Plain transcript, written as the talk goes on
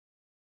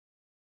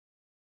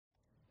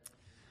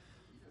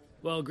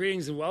Well,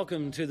 greetings and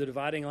welcome to The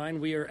Dividing Line.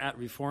 We are at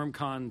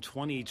ReformCon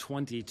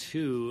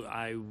 2022.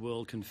 I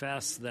will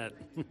confess that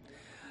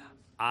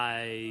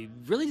I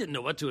really didn't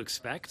know what to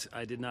expect.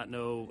 I did not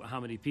know how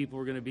many people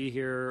were going to be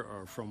here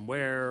or from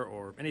where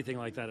or anything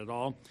like that at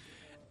all.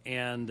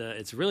 And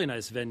it's a really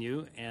nice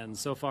venue, and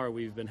so far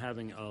we've been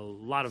having a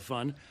lot of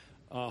fun.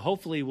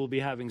 Hopefully we'll be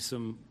having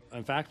some,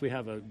 in fact, we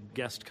have a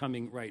guest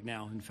coming right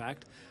now, in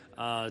fact,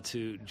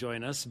 to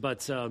join us.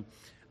 But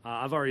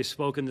I've already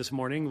spoken this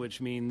morning, which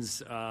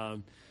means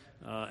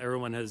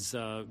everyone has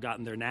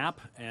gotten their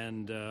nap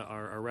and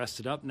are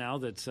rested up now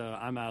that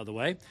I'm out of the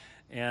way.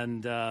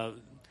 And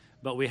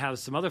but we have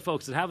some other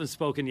folks that haven't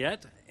spoken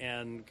yet.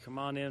 And come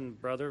on in,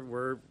 brother.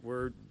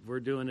 We're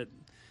doing it.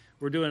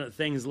 We're doing it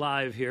things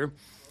live here.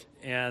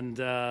 And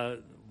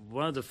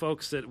one of the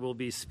folks that will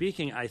be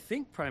speaking, I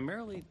think,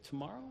 primarily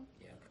tomorrow.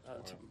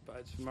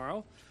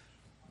 Tomorrow.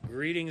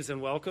 Greetings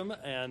and welcome.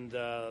 And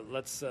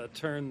let's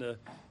turn the.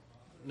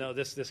 No,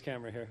 this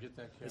camera here. Get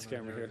that camera this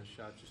camera there, here. The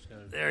shot just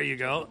gonna there you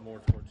go. More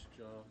towards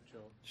Joe.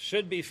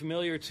 Should be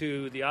familiar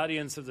to the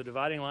audience of The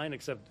Dividing Line,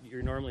 except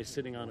you're normally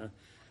sitting on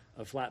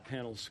a flat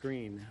panel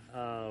screen.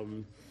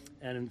 And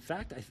in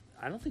fact,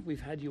 I don't think we've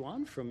had you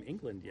on from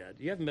England yet.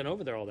 You haven't been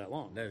over there all that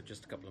long. No,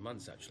 just a couple of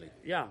months, actually.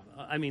 Yeah,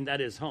 I mean,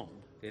 that is home.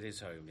 It is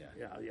home,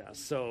 yeah. Yeah.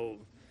 So,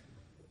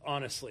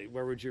 honestly,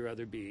 where would you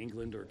rather be,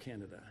 England or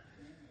Canada?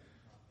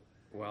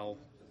 Well,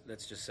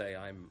 let's just say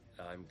I'm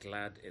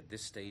glad at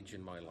this stage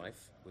in my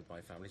life with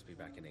my family to be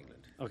back in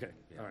England. Okay,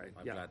 Yeah, all right.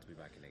 I'm glad to be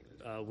back in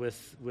England.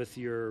 With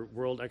your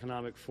World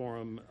Economic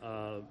Forum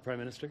Prime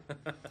Minister?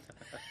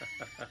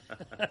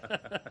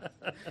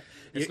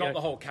 It's not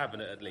the whole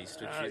cabinet, at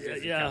least. Which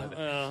is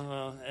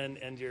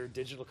and your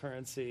digital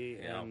currency,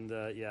 and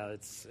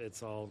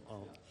it's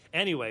all.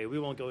 Anyway, we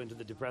won't go into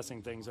the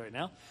depressing things right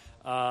now.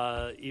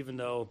 Even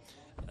though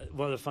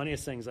one of the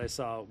funniest things I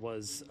saw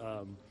was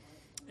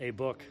a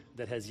book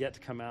that has yet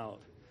to come out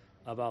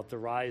about the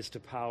rise to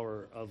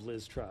power of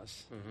Liz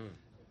Truss,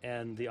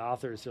 and the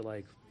authors are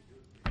like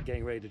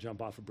getting ready to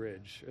jump off a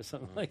bridge or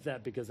something like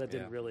that because that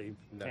didn't really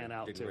pan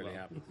out too really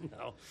well. happen.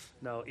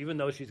 No. Even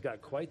though she's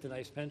got quite the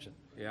nice pension.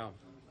 Yeah.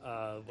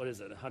 What is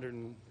it?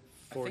 140.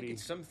 I think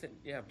it's something.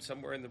 Yeah,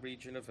 somewhere in the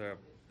region of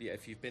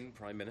if you've been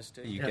prime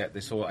minister, you get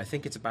this. Or I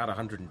think it's about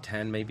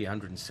 110, maybe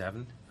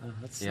 107.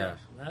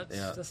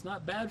 That's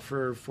not bad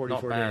for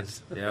 44 not bad.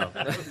 days.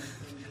 Yeah.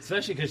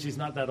 Especially because she's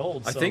not that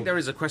old. I think there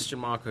is a question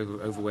mark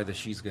over whether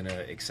she's going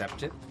to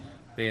accept it,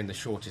 being the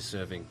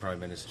shortest-serving prime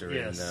minister.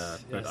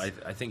 But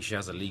I think she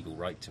has a legal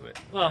right to it.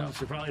 Well,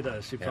 she probably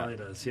does. She probably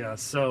does. Yeah.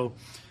 So,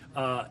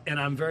 and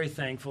I'm very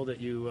thankful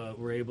that you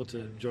were able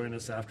to join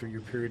us after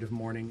your period of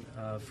mourning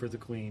for the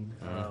Queen.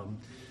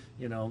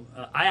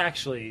 I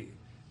actually,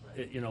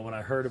 when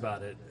I heard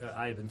about it,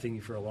 I had been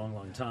thinking for a long,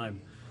 long time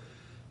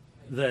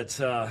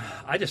that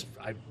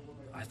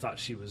I thought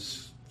she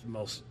was the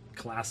most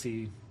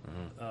classy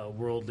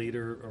world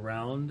leader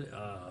around.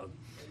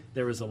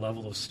 There was a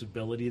level of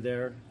stability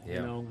there.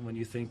 When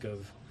you think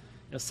of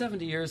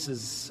 70 years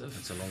is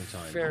a long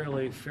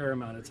time. Fair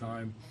amount of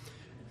time.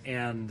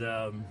 And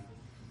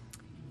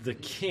the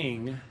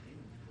King,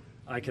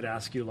 I could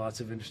ask you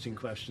lots of interesting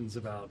questions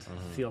about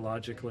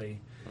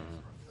theologically.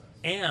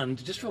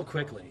 And just real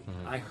quickly,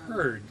 I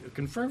heard,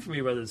 confirm for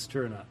me whether it's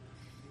true or not,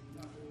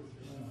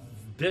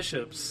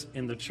 bishops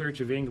in the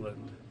Church of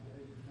England,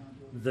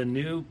 the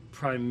new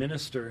prime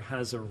minister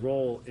has a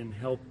role in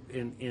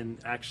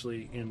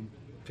in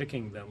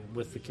picking them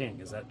with the king.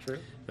 Is that true?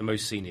 The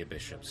most senior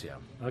bishops, yeah.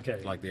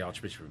 Okay. Like the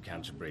Archbishop of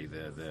Canterbury,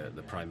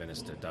 the prime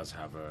minister does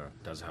have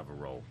a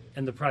role.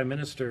 And the prime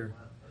minister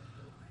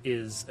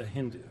is a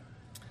Hindu.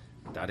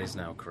 That is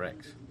now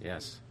correct.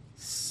 Yes.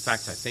 In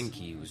fact, I think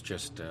he was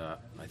just.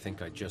 I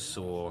think I just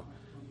saw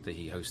that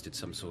he hosted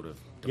some sort of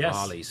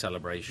Diwali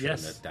celebration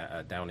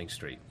at Downing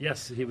Street.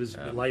 Yes, he was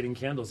lighting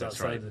candles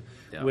outside,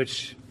 right.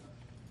 Which.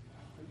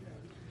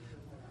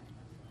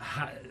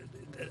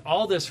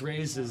 All this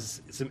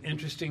raises some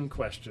interesting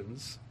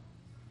questions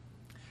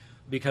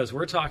because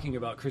we're talking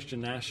about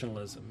Christian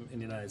nationalism in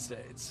the United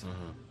States,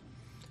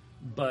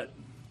 but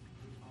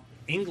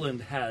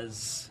England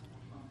has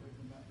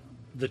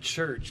the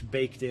church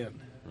baked in.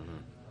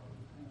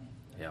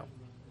 Yeah.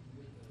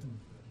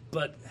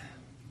 But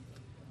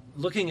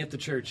looking at the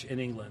church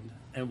in England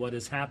and what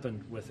has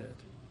happened with it,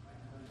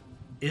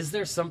 is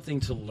there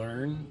something to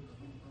learn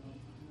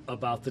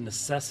about the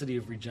necessity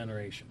of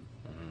regeneration?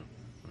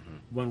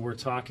 When we're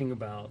talking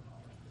about,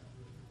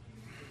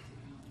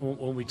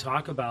 when we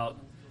talk about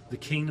the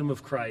kingdom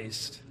of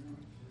Christ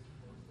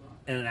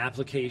and an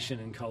application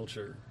in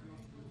culture,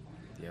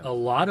 a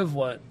lot of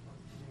what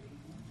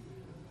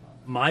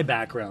my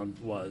background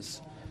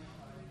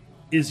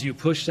is you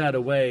push that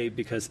away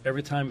because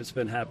every time it's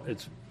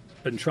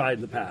been tried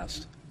in the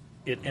past,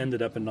 it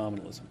ended up in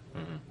nominalism.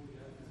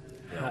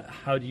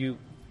 How do you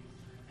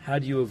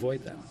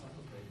avoid that?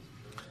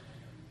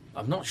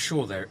 I'm not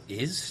sure there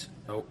is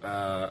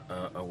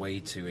a way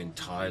to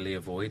entirely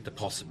avoid the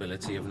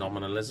possibility of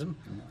nominalism.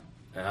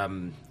 I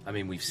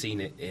mean, we've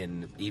seen it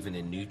even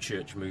in new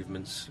church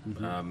movements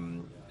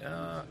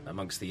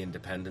amongst the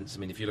independents. I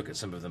mean, if you look at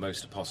some of the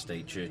most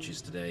apostate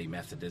churches today,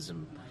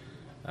 Methodism,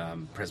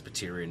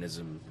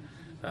 Presbyterianism,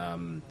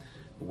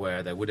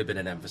 where there would have been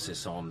an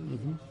emphasis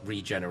on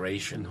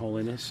regeneration and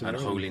holiness and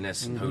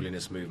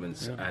holiness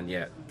movements, and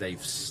yet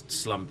they've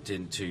slumped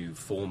into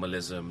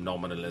formalism,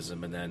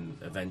 nominalism, and then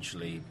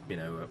eventually,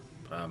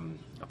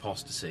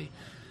 apostasy.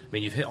 I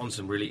mean, you've hit on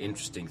some really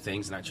interesting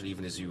things, and actually,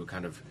 even as you were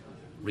kind of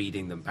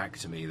reading them back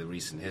to me, the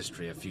recent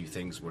history, a few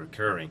things were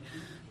occurring.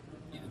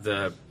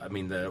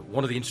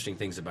 One of the interesting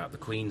things about the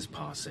Queen's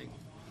passing,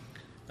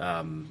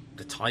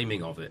 the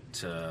timing of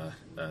it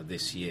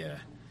this year.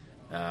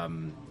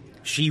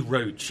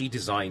 She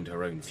designed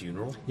her own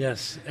funeral.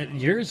 Yes,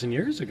 years and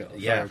years ago.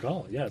 If I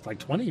recall. Yeah, it's like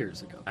 20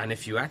 years ago. And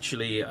if you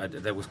actually,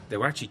 there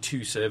were actually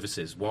two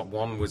services.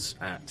 One was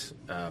at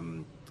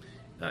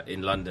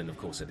in London, of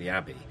course, at the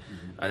Abbey,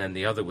 and then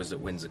the other was at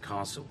Windsor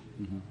Castle.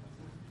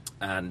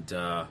 And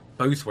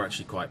both were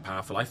actually quite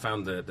powerful. I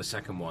found the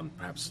second one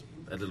perhaps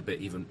a little bit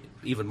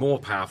even more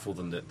powerful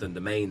than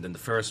the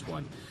first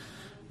one.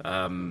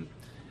 And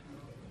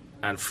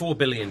 4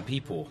 billion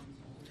people.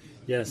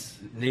 Yes,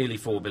 nearly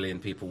 4 billion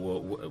people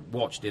were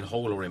watched in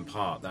whole or in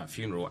part that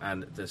funeral,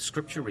 and the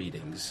scripture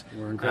readings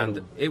were incredible.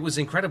 And it was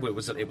incredible. It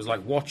was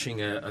like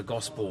watching a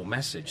gospel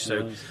message.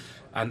 So,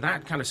 and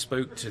that kind of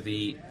spoke to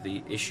the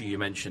issue you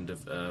mentioned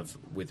of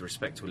with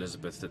respect to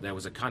Elizabeth, that there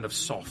was a kind of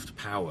soft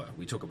power.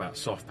 We talk about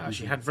soft power.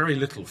 She had very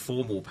little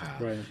formal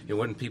power. Right.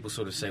 When people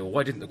sort of say, "Well,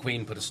 why didn't the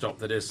Queen put a stop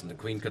to this?" and the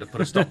Queen could have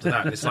put a stop to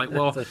that, and it's like,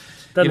 well,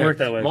 doesn't work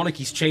that way.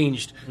 Monarchies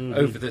changed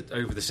over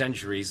the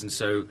centuries, and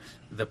so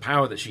the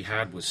power that she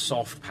had was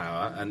soft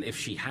power. And if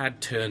she had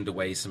turned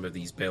away some of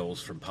these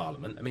bills from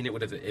Parliament, I mean, it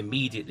would have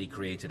immediately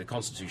created a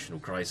constitutional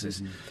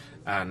crisis,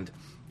 and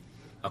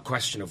a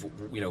question of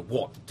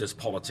what does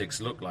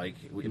politics look like.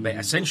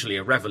 Essentially,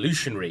 a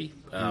revolutionary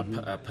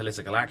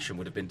political action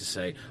would have been to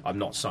say, I'm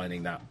not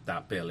signing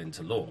that bill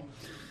into law,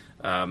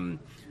 and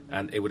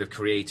it would have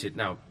created.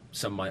 Now,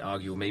 some might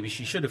argue, well, maybe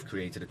she should have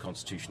created a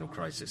constitutional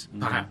crisis,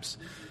 perhaps.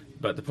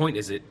 But the point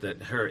is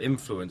that her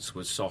influence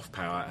was soft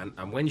power,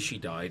 and when she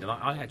died, and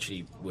I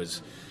actually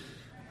was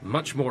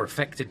much more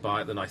affected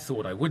by it than I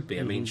thought I would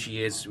be. I mean,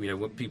 she is.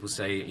 When people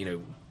say,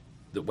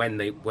 that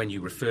when you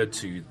referred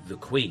to the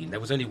Queen, there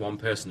was only one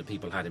person that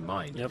people had in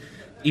mind. Yep.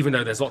 Even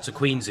though there's lots of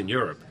queens in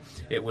Europe,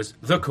 it was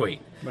the Queen,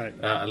 right.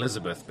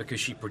 Elizabeth, because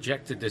she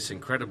projected this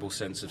incredible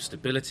sense of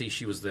stability.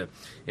 She was in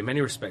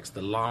many respects,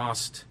 the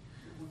last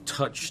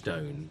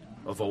touchstone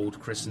of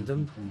old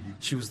Christendom.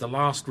 She was the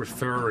last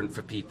referent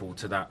for people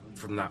to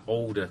from that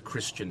older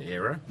Christian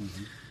era.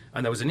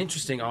 And there was an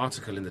interesting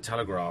article in the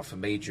Telegraph, a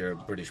major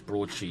British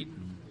broadsheet,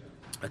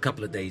 a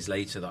couple of days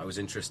later that I was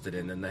interested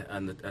in,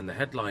 and the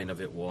headline of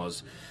it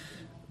was,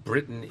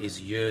 "Britain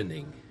is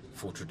yearning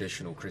for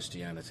traditional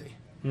Christianity,"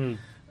 and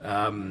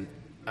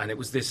it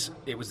was this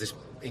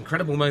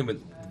incredible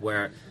moment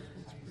where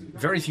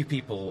very few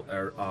people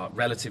are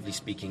relatively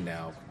speaking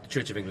now. The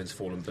Church of England's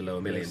fallen below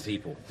 1 million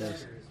people.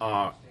 Yes.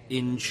 Are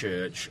in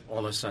church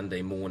on a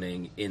Sunday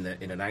morning in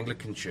an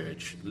Anglican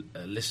church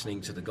listening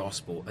to the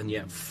gospel, and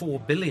yet 4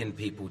 billion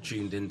people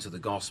tuned into the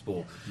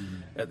gospel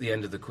at the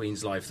end of the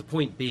Queen's life. The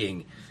point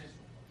being,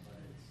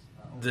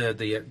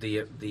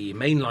 the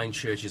mainline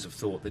churches have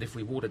thought that if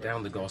we water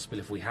down the gospel,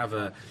 if we have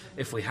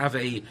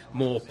a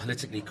more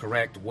politically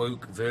correct,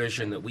 woke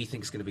version that we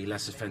think is going to be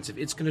less offensive,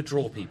 it's going to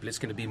draw people, it's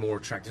going to be more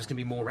attractive, it's going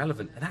to be more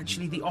relevant. And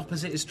actually the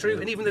opposite is true,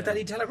 and even the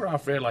Daily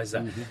Telegraph realised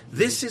that.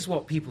 This is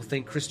what people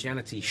think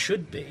Christianity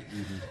should be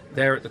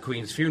there at the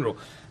Queen's funeral.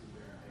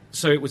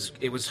 So it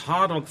was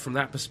hard from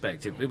that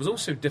perspective. It was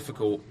also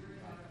difficult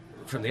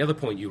from the other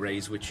point you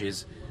raised, which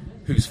is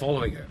who's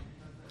following her.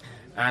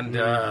 And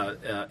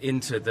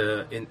into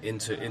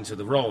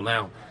the role.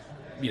 Now,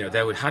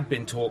 there had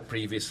been talk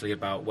previously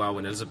about, well,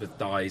 when Elizabeth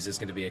dies, there's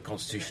going to be a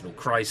constitutional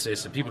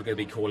crisis, and people are going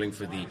to be calling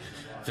for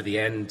the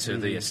end to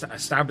the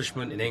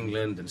establishment in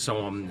England, and so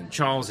on. And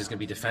Charles is going to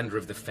be defender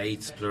of the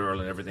faiths,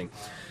 plural, and everything.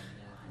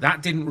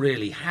 That didn't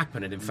really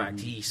happen, and in fact,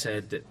 he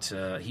said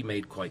that he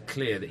made quite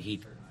clear that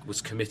he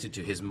was committed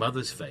to his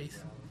mother's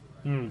faith.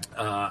 And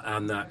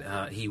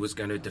that he was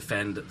going to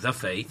defend the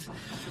faith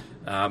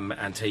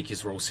and take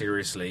his role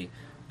seriously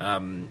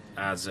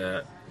as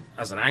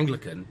an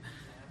Anglican.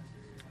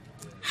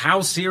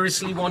 How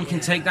seriously one can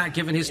take that,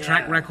 given his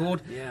track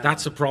record,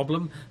 that's a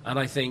problem. And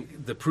I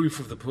think the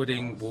proof of the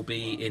pudding will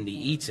be in the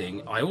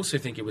eating. I also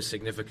think it was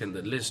significant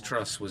that Liz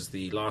Truss was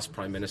the last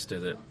Prime Minister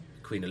that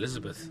Queen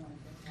Elizabeth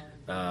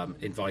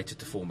invited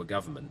to form a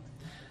government.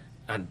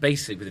 And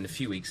basically, within a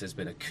few weeks, there's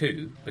been a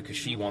coup, because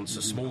she wants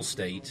a small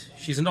state.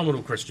 She's a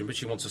nominal Christian, but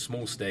she wants a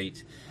small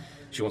state.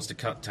 She wants to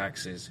cut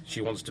taxes.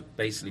 She wants to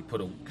basically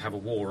have a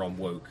war on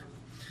woke.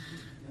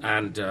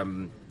 And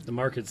the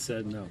market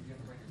said no.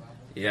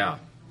 Yeah,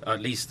 at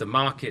least the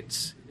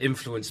markets,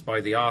 influenced by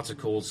the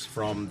articles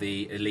from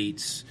the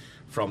elites,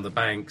 from the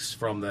banks,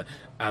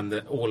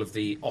 all of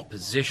the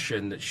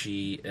opposition that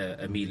she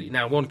immediately.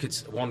 Now, one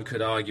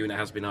could argue, and it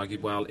has been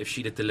argued, well, if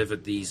she'd have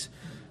delivered these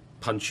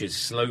punches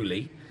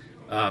slowly,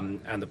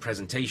 and the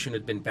presentation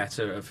had been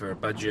better for a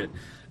budget,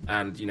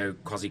 and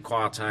Kwasi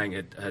Kwarteng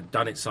had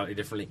done it slightly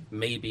differently.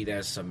 Maybe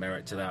there's some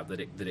merit to that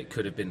it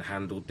could have been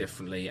handled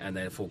differently and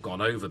therefore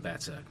gone over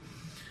better.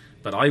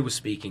 But I was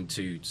speaking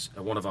to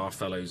one of our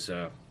fellows,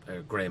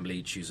 Graham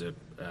Leach, who's a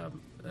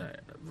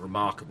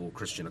remarkable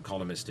Christian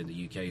economist in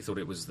the UK. He thought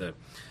it was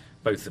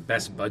both the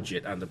best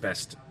budget and the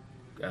best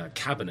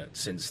cabinet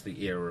since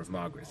the era of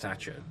Margaret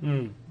Thatcher.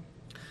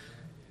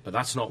 But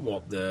that's not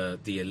what the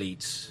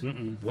elites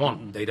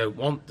want. They don't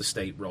want the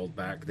state rolled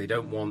back. They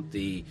don't want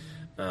the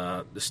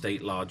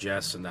state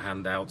largesse and the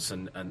handouts,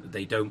 and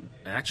they don't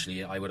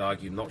actually, I would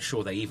argue, I'm not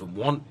sure they even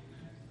want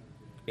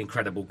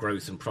incredible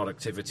growth and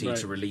productivity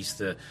to release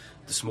the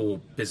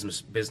small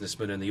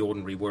businessman and the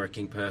ordinary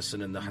working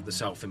person and the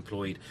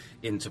self-employed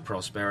into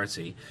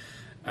prosperity.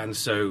 And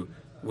so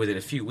within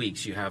a few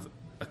weeks you have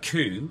a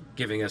coup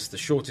giving us the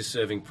shortest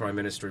serving prime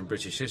minister in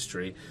British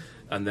history,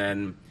 and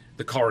then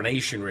the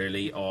coronation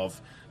really of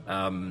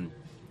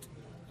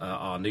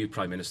our new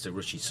prime minister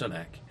Rishi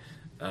Sunak,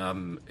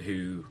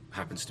 who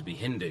happens to be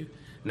Hindu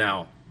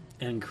now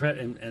and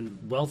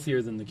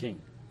wealthier than the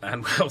king.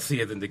 And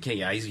wealthier than the king.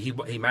 Yeah,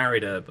 he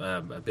married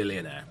a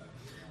billionaire.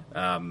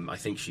 I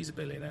think she's a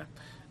billionaire,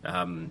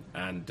 and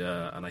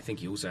I think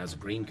he also has a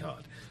green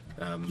card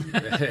in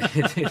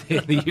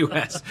the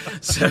US.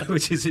 So,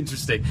 which is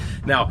interesting.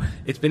 Now,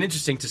 it's been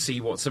interesting to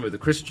see what some of the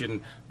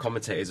Christian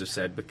commentators have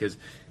said, because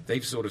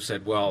they've sort of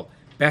said, well,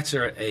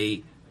 better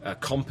a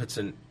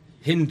competent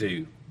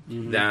Hindu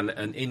than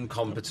an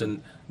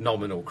incompetent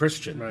nominal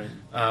Christian.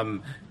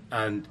 Right.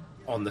 And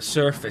on the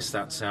surface,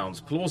 that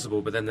sounds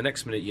plausible, but then the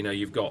next minute,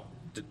 you've got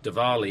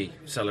Diwali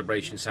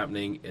celebrations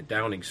happening at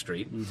Downing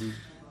Street.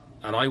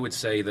 And I would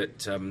say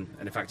that, and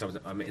in fact,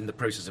 I'm in the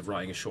process of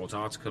writing a short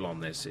article on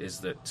this, is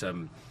that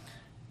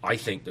I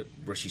think that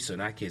Rishi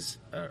Sunak is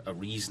a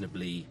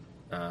reasonably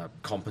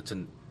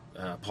competent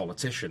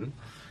politician,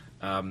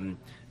 and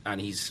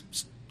he's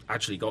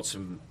actually got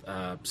some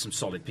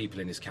solid people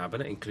in his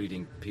cabinet,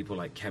 including people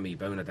like Kemi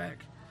Bonadak,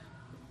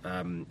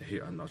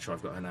 who I'm not sure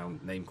I've got her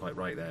name quite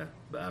right there,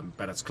 but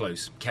that's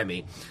close.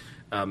 Kemi,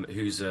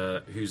 who's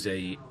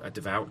a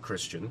devout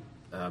Christian,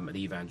 an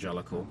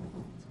evangelical,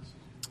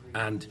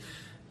 and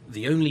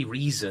the only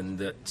reason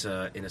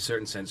that, in a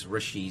certain sense,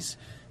 Rishi's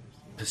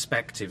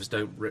perspectives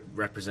don't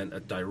represent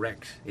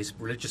his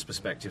religious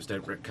perspectives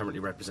don't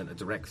currently represent a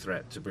direct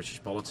threat to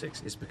British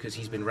politics is because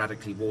he's been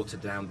radically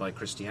watered down by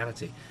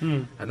Christianity.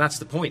 And that's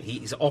the point.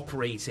 He is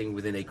operating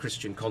within a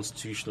Christian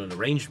constitutional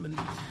arrangement,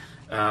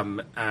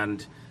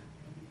 and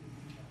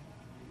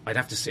I'd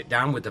have to sit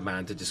down with the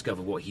man to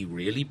discover what he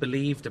really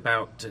believed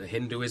about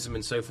Hinduism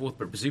and so forth,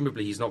 but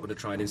presumably he's not going to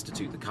try and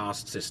institute the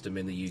caste system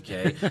in the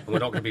UK, and we're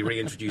not going to be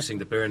reintroducing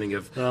the burning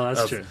of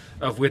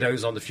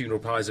widows on the funeral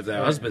pyres of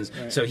their husbands.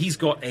 Right. So he's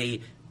got a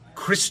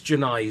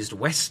Christianized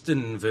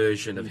Western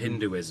version of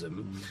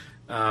Hinduism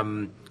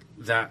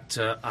that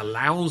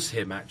allows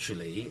him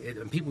actually,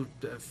 and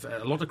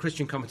a lot of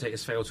Christian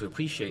commentators fail to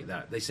appreciate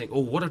that. They think,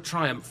 oh, what a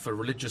triumph for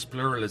religious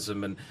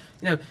pluralism, and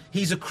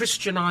he's a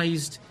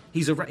Christianized.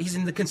 He's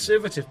in the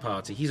Conservative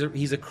Party.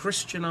 He's a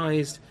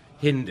Christianized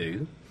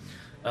Hindu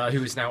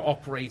who is now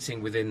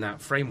operating within that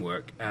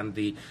framework, and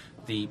the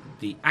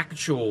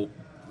actual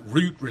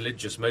root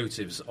religious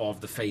motives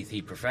of the faith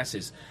he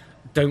professes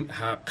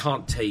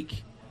can't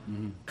take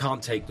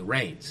the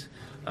reins.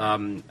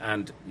 And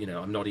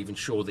I'm not even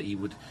sure that he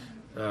would.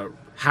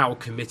 How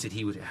committed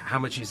he would, how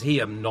much is he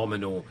a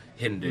nominal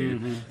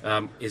Hindu,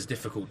 is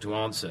difficult to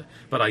answer.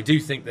 But I do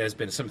think there's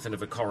been something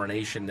of a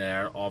coronation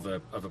there of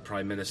a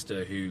prime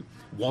minister who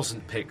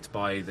wasn't picked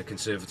by the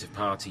Conservative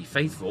Party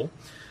faithful,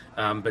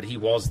 but he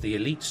was the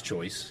elite's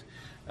choice,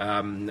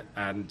 and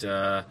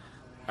the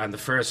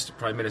first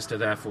prime minister,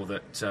 therefore,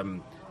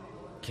 that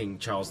King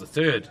Charles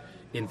III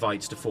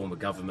invites to form a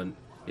government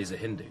is a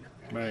Hindu.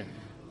 Right.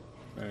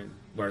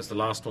 Whereas the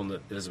last one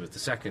that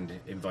Elizabeth II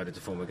invited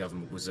to form a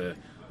government was a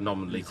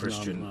nominally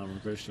Christian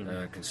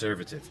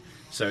Conservative.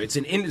 So it's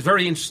a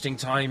very interesting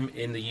time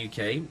in the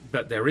UK,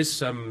 but there is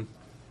some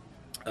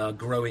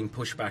growing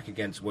pushback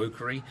against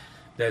wokery.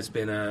 There's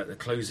been a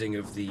closing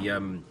of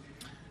the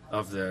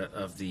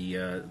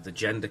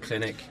gender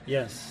clinic.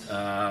 Yes.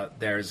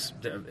 There's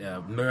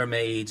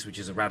Mermaids, which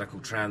is a radical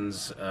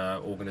trans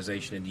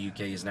organisation in the UK,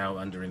 is now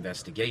under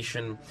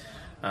investigation.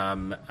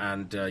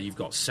 And you've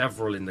got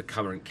several in the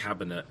current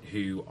cabinet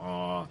who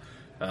are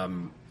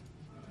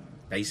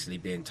basically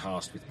being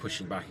tasked with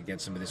pushing back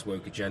against some of this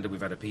woke agenda.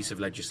 We've had a piece of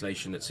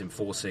legislation that's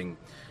enforcing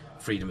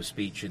freedom of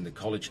speech in the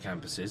college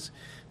campuses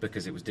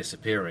because it was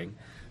disappearing.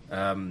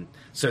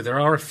 So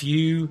there are a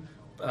few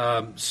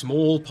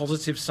small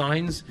positive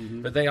signs,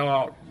 but they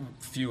are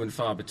few and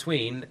far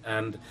between.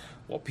 And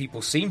what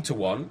people seem to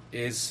want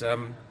is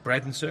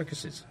bread and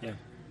circuses.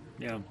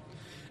 Yeah.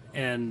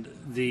 And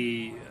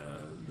the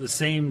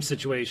same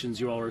situations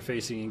you all were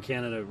facing in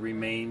Canada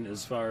remain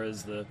as far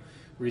as the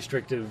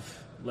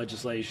restrictive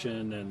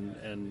legislation,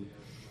 and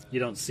you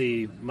don't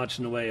see much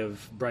in the way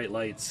of bright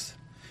lights.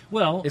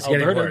 Well, It's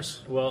Alberta, getting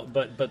worse. Well,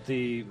 but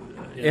the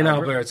In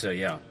Alberta,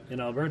 yeah. in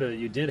Alberta,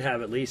 you did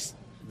have at least.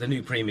 The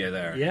new premier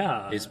there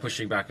Yeah. is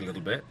pushing back a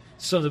little bit.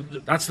 So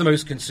That's the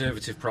most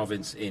conservative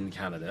province in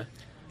Canada.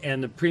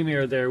 and the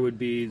premier there would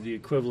be the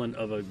equivalent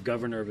of a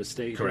governor of a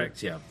state.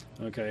 Correct, yeah.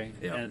 Okay.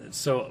 Yeah. And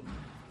so,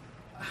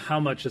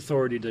 how much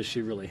authority does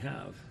she really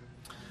have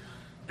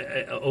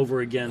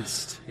over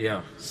against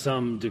Yeah.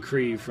 some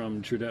decree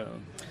from Trudeau?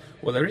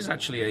 Well, there is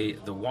actually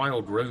the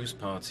Wild Rose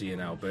Party in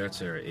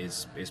Alberta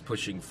is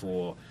pushing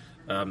for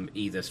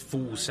either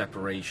full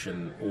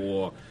separation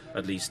or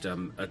at least a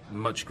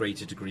much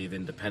greater degree of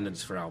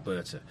independence for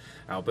Alberta.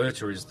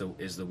 Alberta is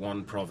the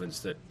one province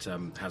that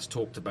has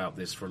talked about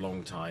this for a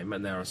long time,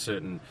 and there are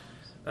certain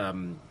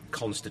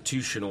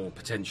constitutional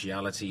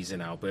potentialities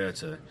in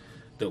Alberta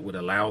that would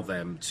allow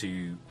them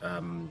to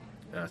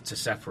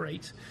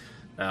separate.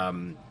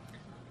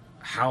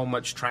 How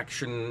much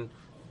traction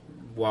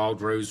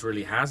Wild Rose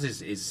really has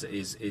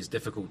is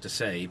difficult to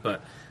say,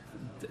 but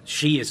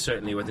she is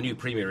certainly, well, the new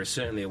premier is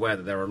certainly aware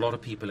that there are a lot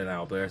of people in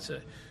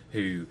Alberta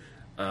who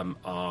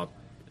are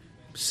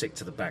sick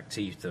to the back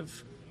teeth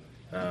of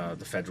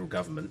the federal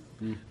government,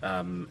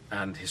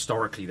 and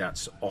historically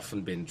that's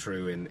often been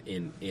true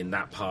in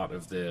that part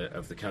of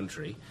the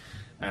country,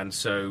 and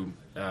so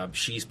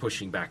she's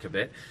pushing back a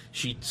bit.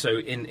 So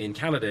in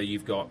Canada,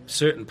 you've got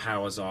certain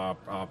powers are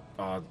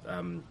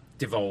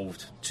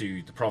devolved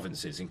to the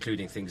provinces,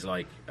 including things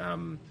like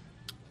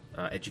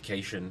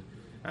education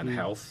and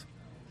health,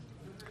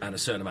 and a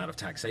certain amount of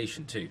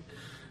taxation too.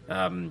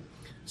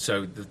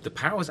 So the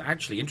powers,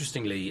 actually,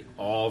 interestingly,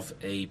 of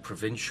a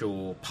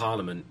provincial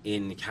parliament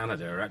in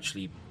Canada are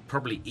actually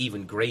probably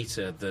even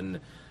greater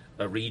than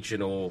a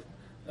regional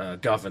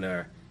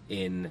governor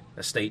in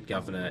a state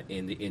governor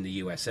in the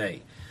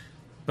USA.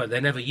 But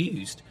they're never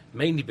used,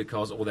 mainly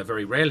because, or they're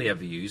very rarely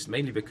ever used,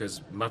 mainly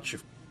because much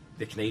of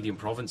the Canadian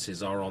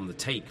provinces are on the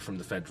take from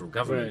the federal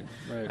government,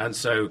 Right. and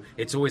so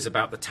it's always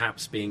about the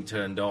taps being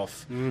turned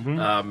off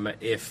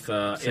if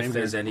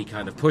there's any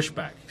kind of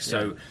pushback.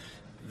 So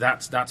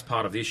that's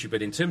part of the issue.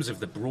 But in terms of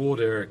the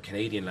broader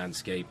Canadian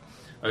landscape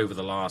over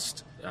the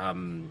last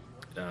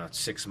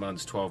 6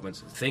 months, 12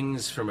 months,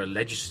 things from a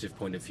legislative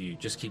point of view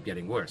just keep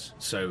getting worse.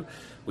 So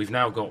we've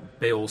now got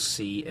Bill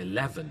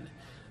C-11,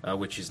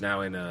 which is now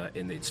in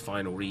its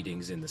final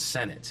readings in the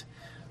Senate,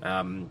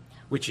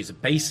 which is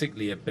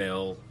basically a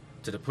bill,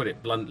 to put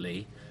it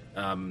bluntly,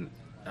 and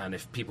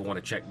if people want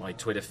to check my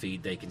Twitter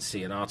feed, they can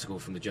see an article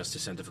from the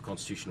Justice Centre for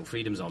Constitutional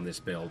Freedoms on this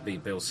bill,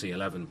 Bill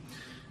C-11.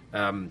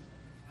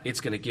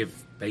 It's going to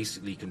give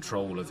basically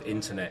control of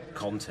internet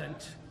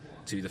content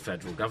to the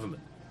federal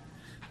government.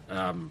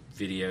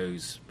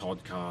 Videos,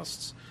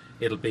 podcasts.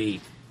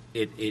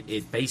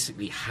 It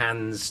basically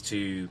hands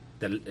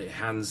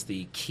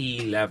the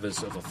key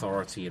levers of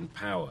authority and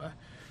power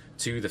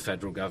to the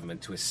federal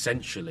government to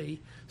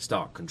essentially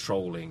start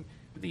controlling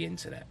the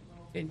internet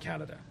in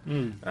Canada.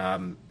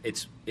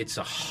 It's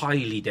a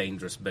highly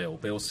dangerous bill,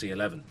 Bill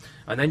C-11.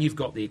 And then you've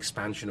got the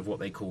expansion of what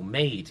they call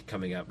MAID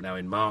coming up now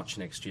in March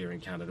next year in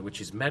Canada, which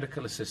is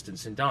medical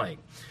assistance in dying.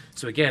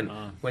 So again,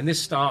 when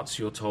this starts,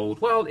 you're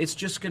told, well, it's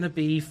just going to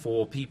be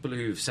for people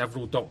who,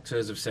 several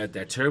doctors have said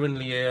they're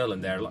terminally ill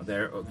and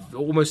they're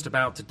almost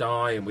about to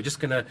die, and we're just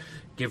going to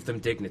give them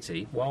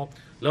dignity. Well,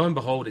 lo and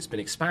behold, it's been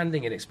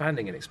expanding and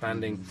expanding and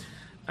expanding.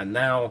 And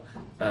now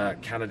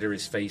Canada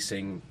is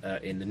facing,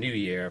 in the new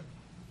year,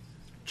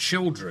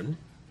 children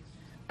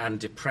and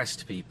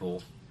depressed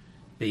people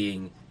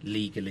being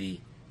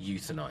legally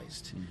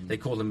euthanized. They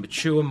call them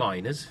mature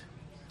minors,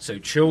 so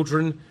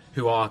children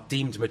who are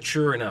deemed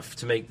mature enough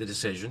to make the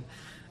decision,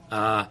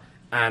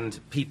 and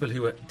people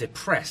who are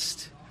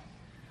depressed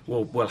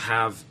will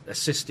have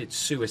assisted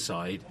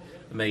suicide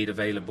made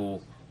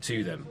available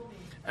to them.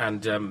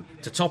 And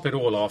to top it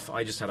all off,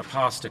 I just had a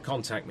pastor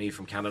contact me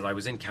from Canada. I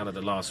was in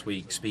Canada last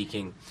week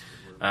speaking,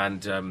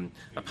 and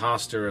a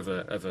pastor of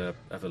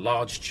a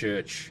large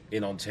church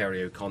in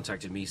Ontario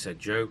contacted me. He said,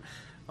 "Joe,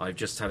 I've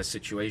just had a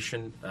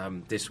situation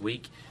this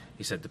week."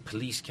 He said the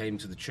police came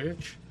to the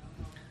church,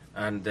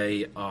 and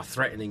they are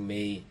threatening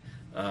me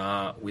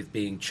with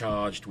being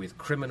charged with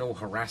criminal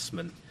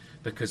harassment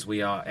because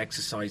we are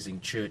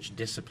exercising church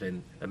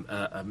discipline.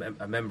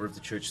 A member of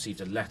the church received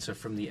a letter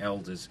from the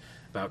elders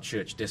about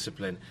church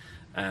discipline,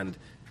 and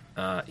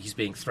he's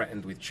being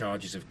threatened with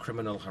charges of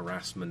criminal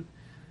harassment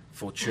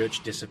for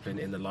church discipline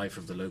in the life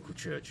of the local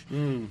church.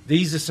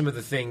 These are some of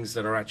the things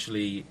that are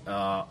actually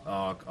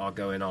are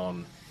going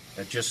on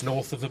just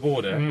north of the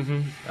border,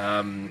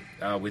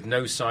 with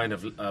no sign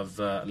of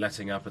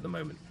letting up at the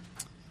moment.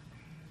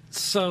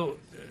 So,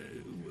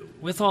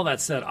 with all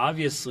that said,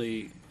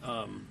 obviously,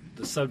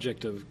 the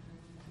subject of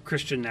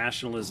Christian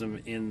nationalism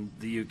in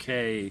the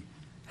UK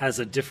has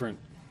a different,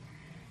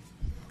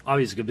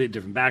 obviously, a completely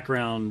different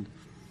background.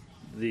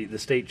 The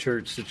state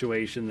church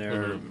situation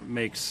there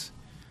makes.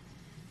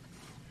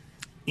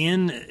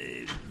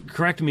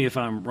 Correct me if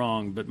I'm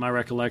wrong, but my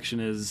recollection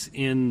is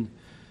in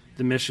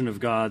the Mission of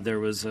God there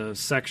was a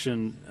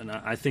section, and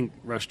I think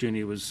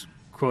Rushdoony was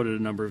quoted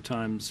a number of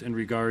times in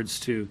regards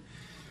to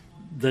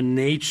the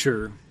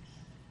nature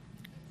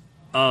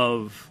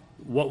of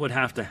what would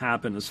have to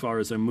happen as far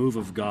as a move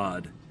of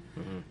God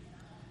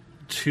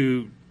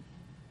to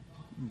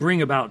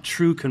bring about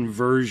true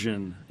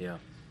conversion,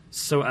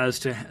 so as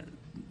to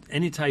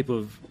any type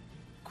of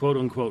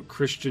quote-unquote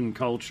Christian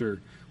culture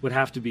would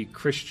have to be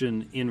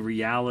Christian in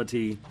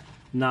reality,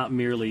 not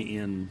merely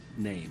in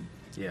name.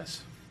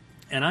 Yes.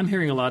 And I'm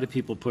hearing a lot of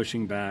people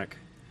pushing back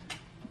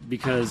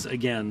because,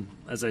 again,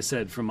 as I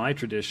said, from my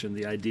tradition,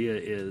 the idea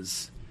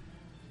is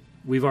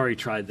we've already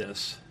tried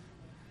this,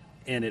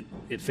 and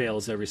it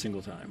fails every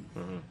single time.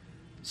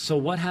 So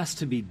what has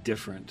to be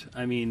different?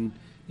 I mean,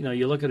 you know,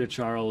 you look at a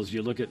Charles,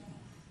 you look at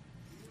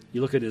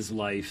his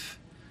life,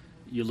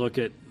 you look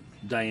at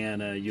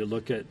Diana, you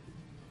look at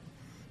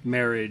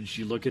marriage,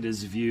 you look at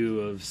his view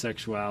of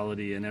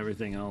sexuality and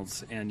everything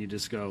else, and you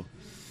just go,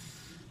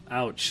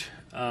 ouch.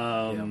 That's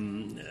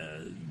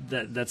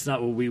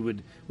not what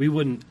we'd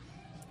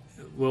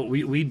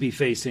be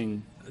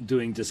facing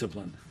doing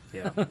discipline.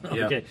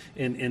 Okay,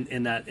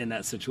 in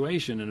that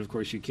situation, and of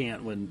course you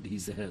can't when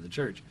he's the head of the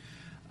church.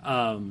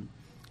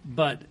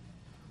 But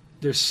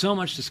there's so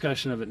much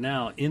discussion of it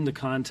now in the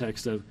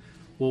context of,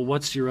 well,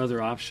 what's your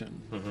other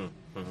option?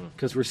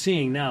 Because we're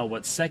seeing now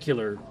what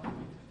secular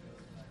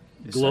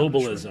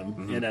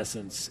globalism, in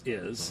essence,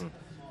 is.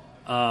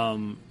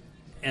 And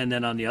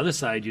then on the other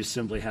side, you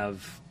simply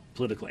have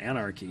political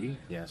anarchy.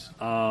 Yes.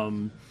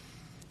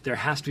 There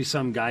has to be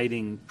some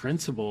guiding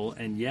principle,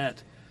 and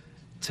yet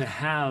to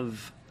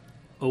have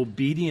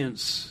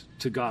obedience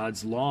to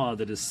God's law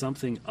that is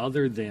something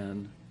other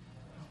than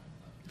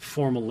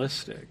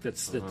formalistic,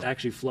 that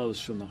actually flows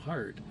from the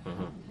heart,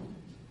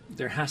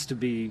 there has to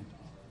be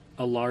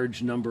a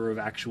large number of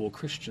actual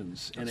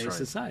Christians in a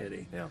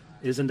society. Yeah.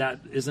 Isn't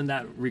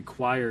that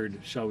required,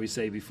 shall we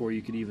say, before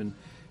you could even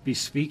be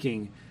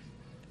speaking?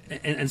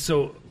 And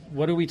so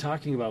what are we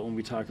talking about when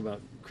we talk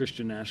about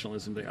Christian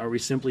nationalism? Are we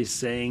simply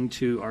saying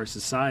to our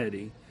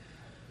society,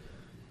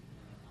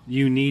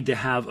 you need to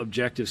have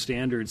objective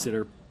standards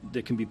that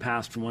can be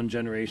passed from one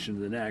generation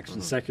to the next,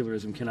 and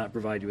secularism cannot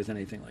provide you with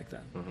anything like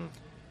that?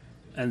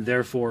 And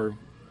therefore,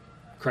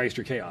 Christ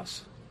or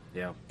chaos.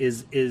 Yeah.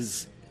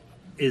 Is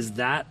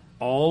that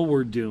all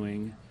we're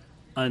doing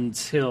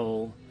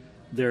until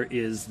there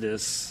is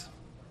this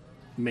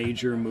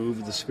major move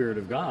of the Spirit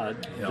of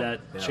God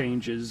that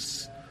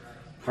changes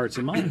hearts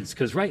and minds?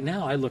 Because right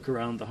now I look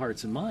around the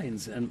hearts and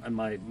minds, and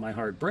my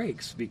heart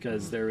breaks,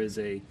 because there is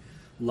a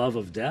love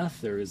of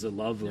death, there is a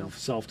love of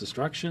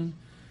self-destruction,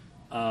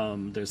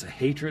 there's a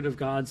hatred of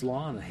God's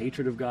law and a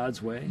hatred of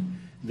God's way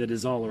that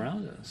is all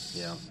around us.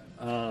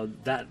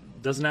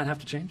 Doesn't that have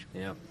to change?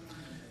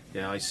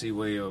 Yeah, I see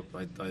where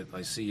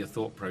I see your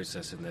thought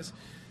process in this.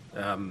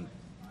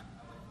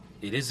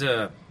 It's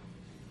an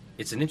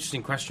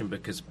interesting question,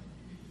 because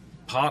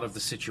part of the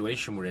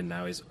situation we're in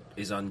now is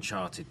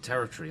uncharted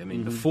territory. I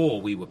mean,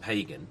 before we were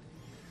pagan,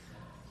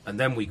 and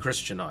then we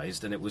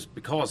Christianized, and it was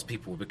because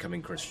people were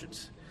becoming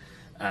Christians,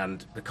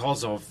 and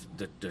because of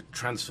the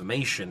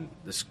transformation,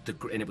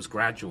 and it was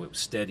gradual, it was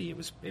steady,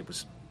 it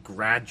was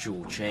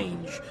gradual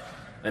change,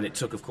 and it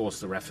took, of course,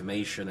 the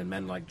Reformation and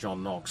men like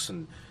John Knox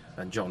and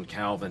John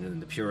Calvin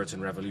and the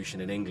Puritan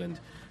Revolution in England,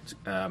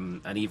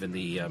 and even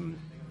the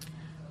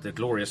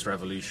Glorious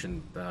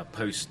Revolution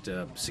post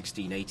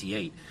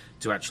 1688,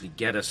 to actually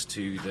get us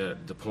to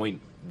the point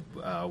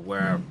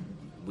where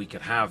we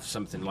could have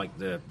something like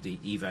the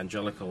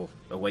evangelical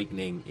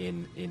awakening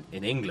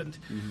in England.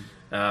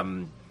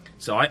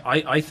 So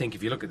I think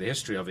if you look at the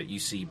history of it, you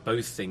see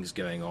both things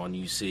going on.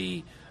 You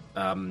see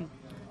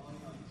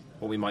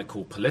what we might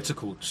call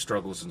political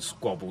struggles and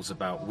squabbles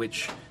about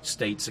which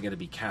states are going to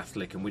be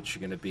Catholic and which are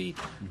going to be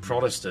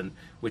Protestant,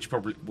 which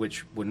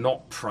were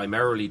not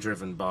primarily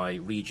driven by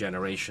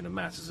regeneration of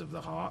matters of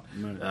the heart.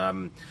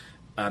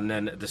 And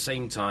then at the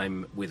same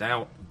time,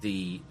 without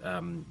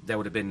there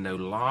would have been no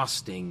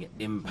lasting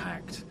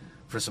impact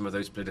for some of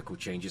those political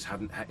changes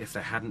if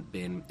there hadn't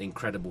been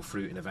incredible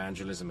fruit in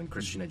evangelism and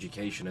Christian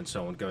education and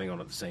so on going on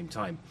at the same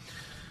time.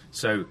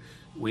 So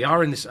we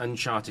are in this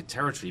uncharted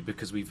territory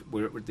because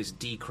we're at this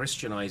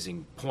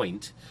de-Christianizing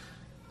point.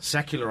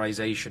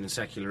 Secularization and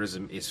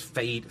secularism is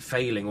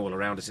failing all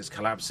around us. It's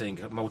collapsing.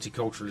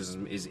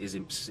 Multiculturalism is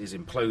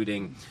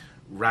imploding.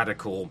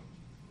 Radical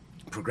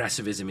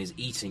progressivism is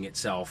eating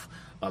itself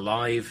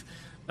alive.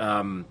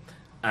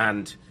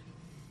 And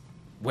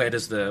where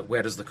does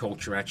the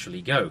culture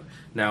actually go?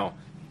 Now,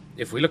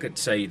 if we look at,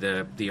 say,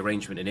 the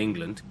arrangement in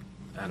England,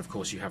 and of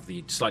course you have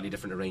the slightly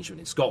different arrangement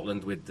in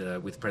Scotland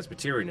with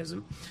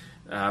Presbyterianism,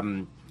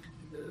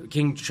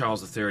 King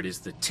Charles III is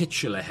the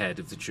titular head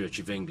of the Church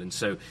of England,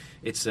 so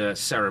it's a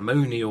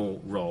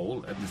ceremonial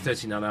role. The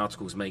 39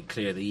 Articles make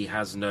clear that he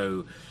has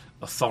no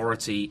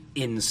authority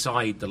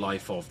inside the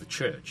life of the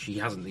church. He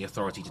hasn't the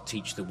authority to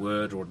teach the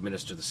word or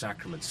administer the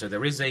sacraments. So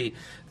there is a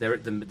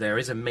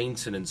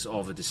maintenance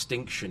of a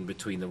distinction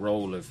between the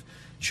role of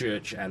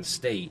church and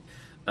state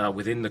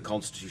within the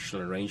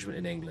constitutional arrangement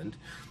in England.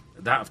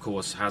 That, of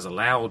course, has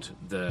allowed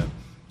the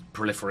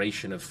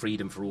proliferation of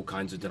freedom for all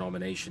kinds of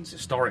denominations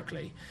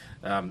historically.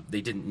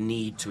 They didn't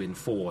need to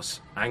enforce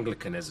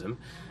Anglicanism.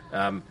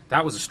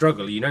 That was a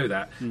struggle, you know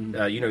that.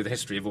 You know the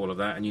history of all of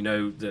that, and you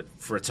know that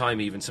for a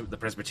time even some of the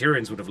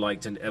Presbyterians would have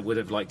liked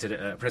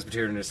a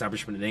Presbyterian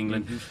establishment in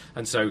England,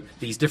 and so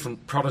these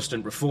different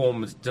Protestant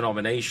Reformed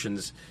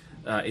denominations,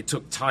 it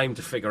took time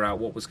to figure out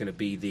what was going to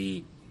be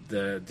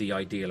the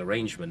ideal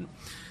arrangement.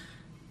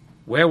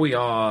 Where we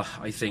are,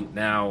 I think,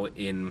 now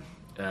in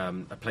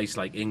a place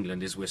like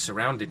England is we're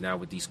surrounded now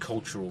with these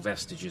cultural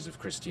vestiges of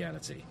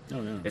Christianity.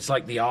 Oh, yeah. It's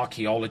like the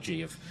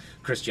archaeology of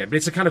Christianity, but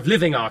it's a kind of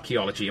living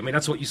archaeology. I mean,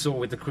 that's what you saw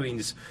with the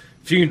Queen's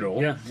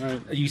funeral. Yeah,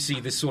 right. You see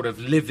this sort of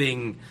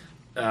living,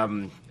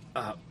 that's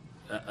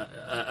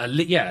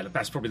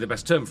probably the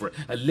best term for it,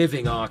 a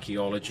living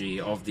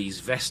archaeology of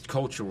these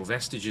cultural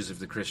vestiges of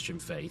the Christian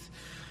faith,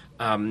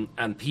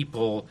 and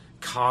people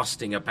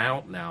casting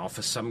about now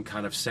for some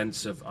kind of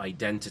sense of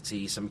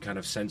identity, some kind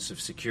of sense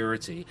of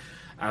security,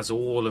 as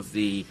all of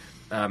the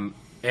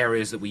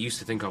areas that we used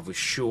to think of as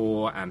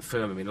sure and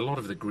firm. I mean, a lot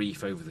of the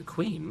grief over the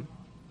Queen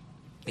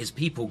is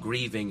people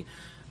grieving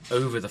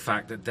over the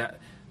fact that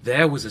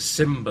there was a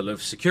symbol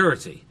of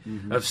security,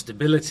 of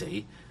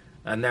stability,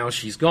 and now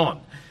she's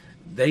gone.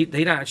 They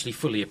don't actually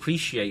fully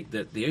appreciate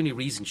that the only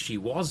reason she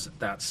was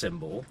that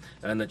symbol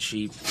and that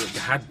she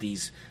had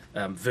these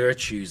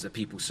virtues that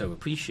people so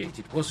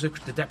appreciated was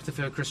the depth of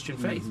her Christian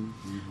faith.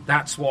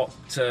 That's what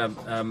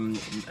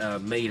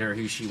made her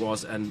who she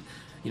was, and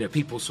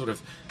people sort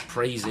of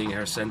praising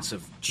her sense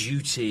of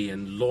duty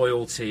and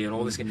loyalty and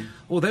all this.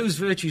 Well, those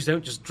virtues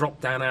don't just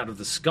drop down out of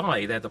the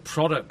sky. They're the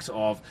product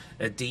of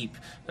a deep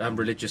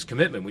religious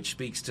commitment, which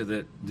speaks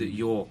to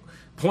your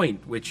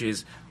point, which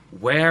is,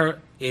 where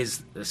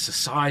is the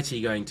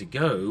society going to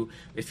go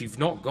if you've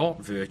not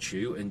got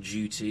virtue and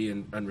duty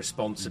and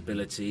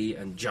responsibility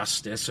and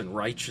justice and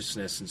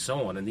righteousness and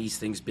so on, and these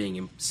things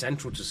being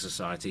central to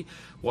society?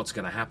 What's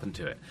going to happen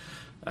to it?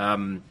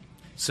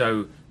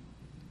 So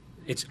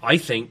I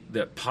think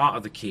that part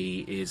of the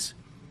key is,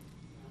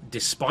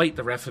 despite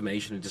the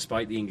Reformation and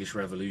despite the English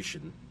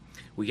Revolution,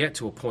 we get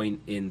to a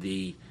point in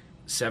the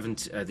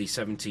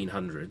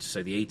 1700s,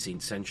 so the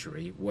 18th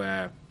century,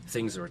 where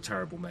things are a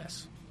terrible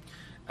mess.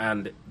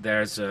 And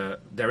there is a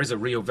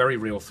very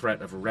real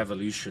threat of a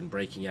revolution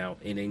breaking out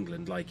in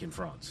England like in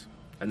France.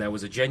 And there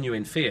was a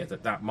genuine fear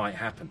that might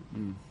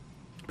happen.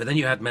 But then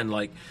you had men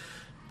like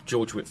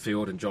George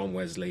Whitefield and John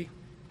Wesley,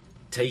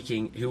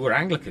 who were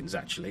Anglicans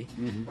actually,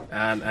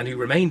 and who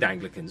remained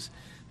Anglicans,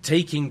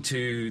 taking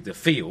to the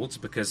fields,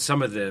 because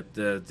some of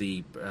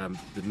the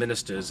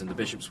ministers and the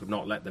bishops would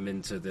not let them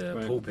into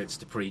the pulpits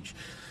to preach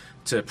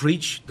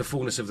the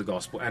fullness of the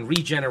gospel. And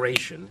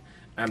regeneration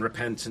and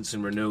repentance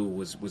and renewal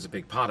was a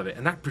big part of it.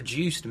 And that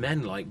produced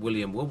men like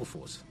William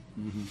Wilberforce,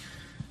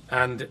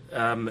 and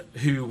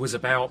who was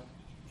about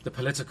the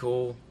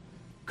political,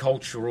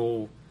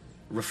 cultural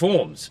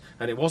reforms.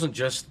 And it wasn't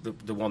just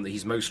the one that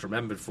he's most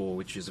remembered for,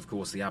 which is, of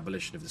course, the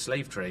abolition of the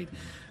slave trade,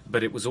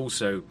 but it was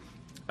also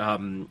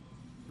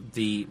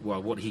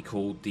what he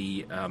called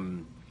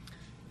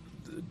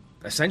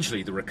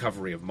essentially the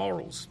recovery of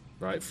morals,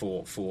 right,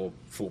 for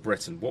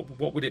Britain.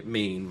 What would it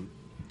mean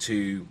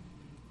to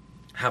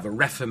have a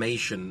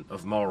reformation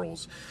of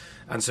morals?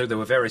 And so there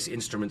were various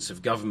instruments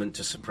of government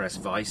to suppress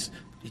vice.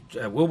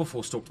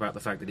 Wilberforce talked about the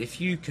fact that if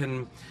you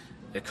can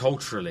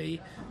culturally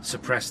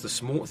suppress the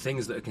small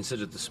things that are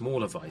considered the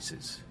smaller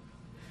vices,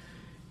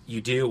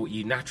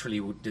 you naturally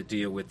would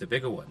deal with the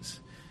bigger ones.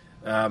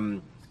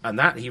 And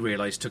that, he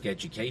realized, took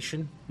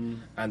education.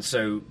 And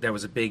so there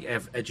was a big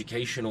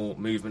educational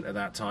movement at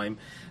that time.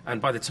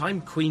 And by the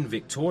time Queen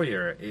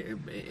Victoria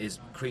is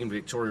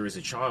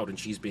a child and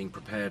she's being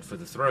prepared for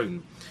the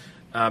throne,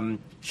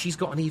 she's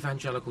got an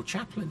evangelical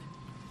chaplain.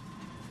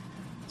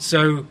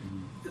 So,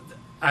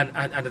 and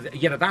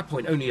yet at that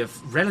point, only a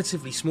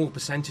relatively small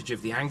percentage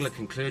of the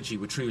Anglican clergy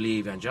were truly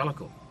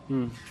evangelical.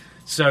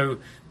 So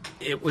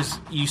it was,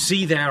 you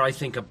see there, I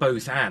think, a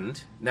both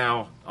and.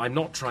 Now, I'm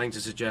not trying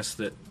to suggest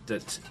that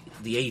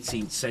the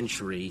 18th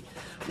century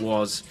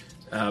was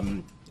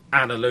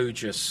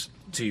analogous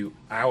to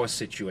our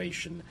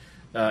situation,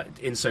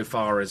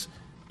 insofar as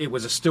it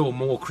was a still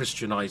more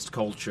Christianized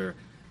culture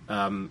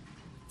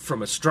from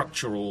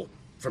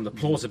the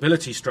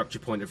plausibility structure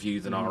point of view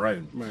than our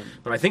own. Right.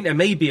 But I think there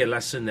may be a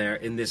lesson there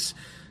in this.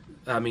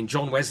 I mean,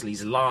 John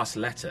Wesley's last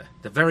letter,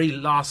 the very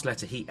last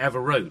letter he ever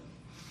wrote,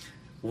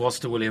 was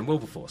to William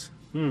Wilberforce.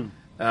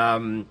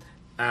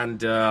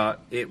 And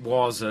it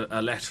was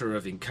a letter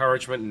of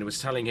encouragement, and it was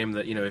telling him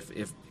that,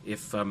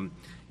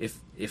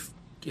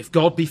 if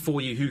God be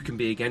for you, who can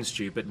be against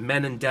you? But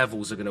men and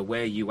devils are going to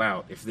wear you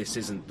out if this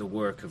isn't the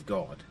work of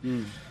God.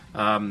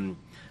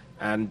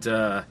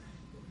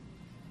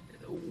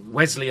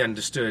 Wesley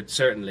understood,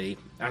 certainly,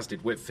 as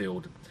did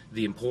Whitefield,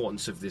 the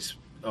importance of this,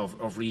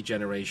 of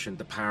regeneration,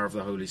 the power of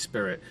the Holy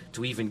Spirit,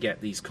 to even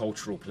get these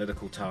cultural,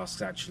 political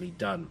tasks actually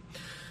done.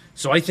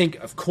 So I think,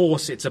 of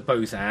course, it's a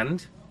both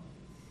and.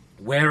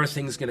 Where are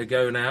things going to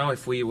go now?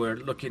 If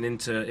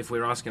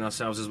we're asking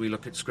ourselves as we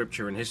look at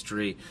Scripture and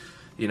history,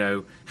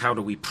 how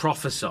do we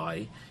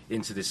prophesy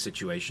into this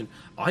situation.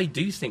 I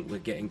do think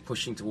we're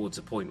pushing towards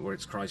a point where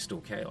it's Christ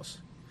or chaos,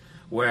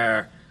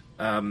 where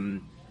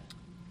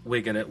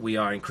we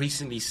are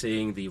increasingly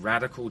seeing the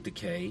radical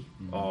decay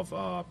of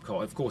our.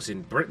 Of course,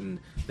 in Britain,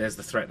 there's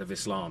the threat of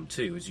Islam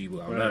too, as you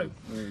well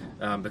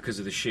know, because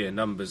of the sheer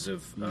numbers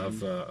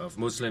of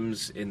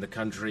Muslims in the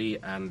country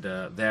and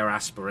their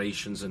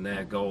aspirations and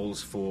their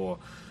goals for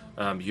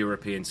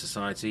European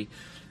society.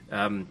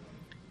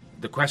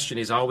 The question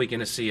is, are we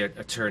going to see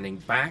a turning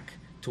back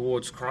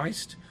towards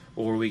Christ,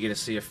 or are we going to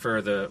see a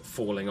further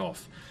falling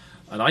off?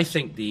 And I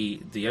think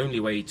the only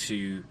way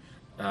to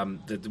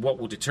what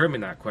will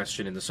determine that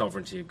question in the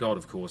sovereignty of God,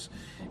 of course,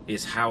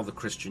 is how the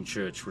Christian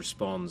church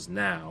responds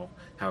now,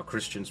 how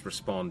Christians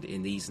respond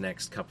in these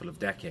next couple of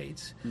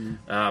decades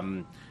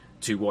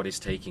to what is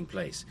taking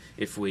place.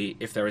 If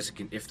there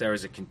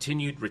is a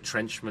continued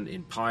retrenchment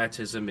in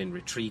pietism, in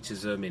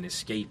retreatism, in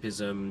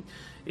escapism,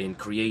 in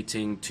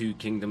creating two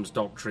kingdoms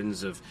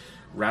doctrines of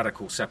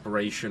radical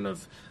separation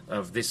of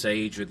this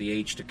age or the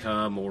age to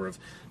come, or of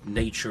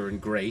nature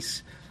and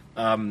grace,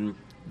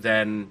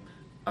 then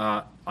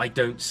I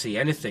don't see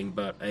anything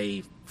but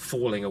a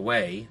falling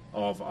away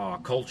of our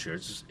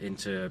cultures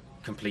into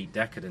complete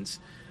decadence,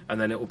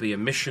 and then it will be a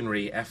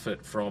missionary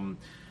effort from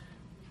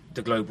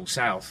the global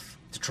south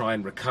to try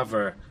and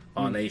recover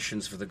our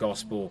nations for the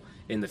gospel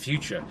in the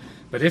future.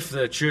 But if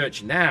the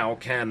church now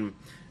can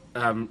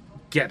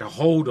get a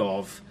hold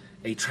of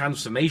a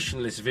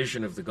transformationalist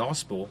vision of the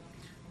gospel,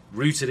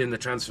 rooted in the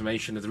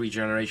transformation of the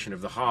regeneration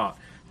of the heart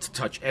to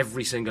touch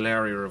every single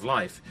area of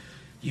life,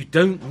 you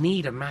don't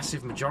need a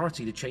massive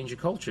majority to change a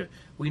culture.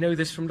 We know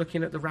this from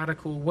looking at the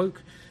radical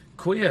woke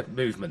queer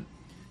movement.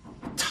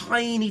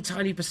 Tiny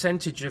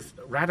percentage of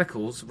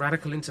radical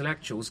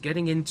intellectuals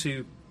getting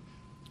into,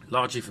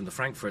 largely from the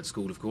Frankfurt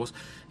School, of course,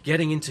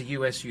 getting into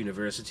US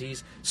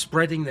universities,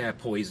 spreading their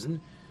poison.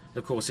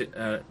 Of course,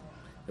 there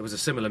was a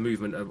similar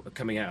movement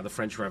coming out of the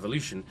French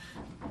Revolution,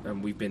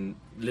 and we've been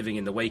living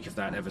in the wake of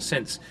that ever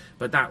since.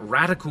 But that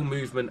radical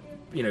movement,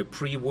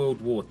 pre-World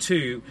War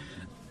II,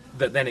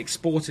 that then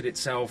exported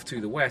itself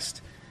to the West,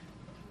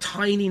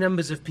 tiny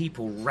numbers of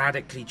people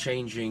radically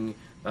changing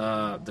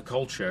the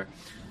culture.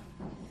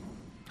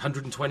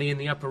 120 in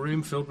the upper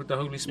room filled with the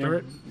Holy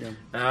Spirit.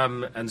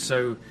 And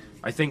so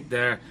I think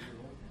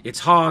it's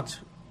hard.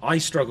 I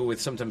struggle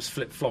with sometimes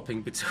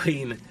flip-flopping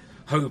between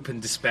hope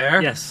and despair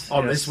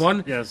on this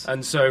one.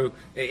 And so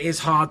it is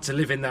hard to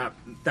live in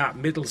that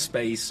middle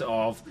space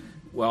of,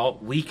 well,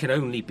 we can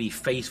only be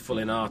faithful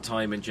in our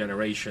time and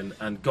generation,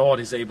 and God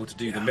is able to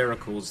do the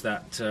miracles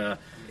that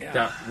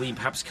we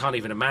perhaps can't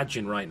even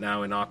imagine right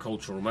now in our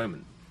cultural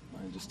moment.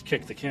 I just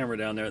kicked the camera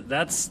down there.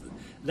 That's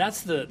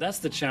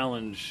the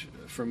challenge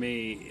for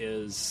me,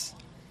 is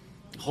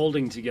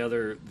holding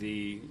together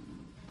the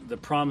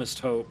promised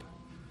hope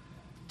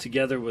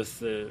together with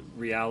the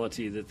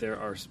reality that there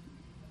are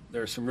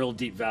some real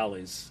deep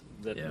valleys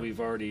that we've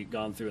already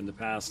gone through in the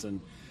past, and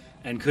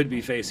could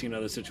be facing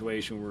another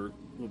situation where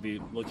we'll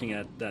be looking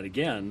at that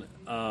again.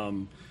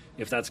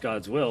 If that's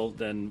God's will,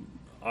 then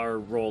our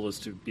role is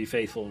to be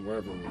faithful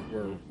wherever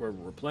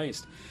we're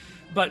placed.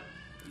 But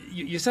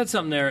you said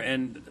something there,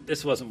 and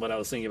this wasn't what I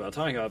was thinking about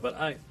talking about, but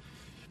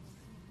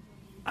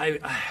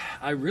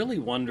I really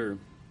wonder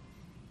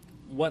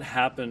what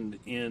happened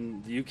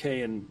in the UK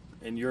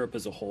and Europe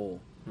as a whole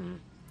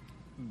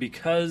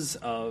because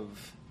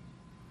of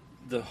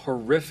the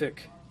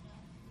horrific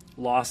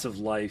loss of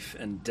life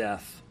and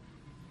death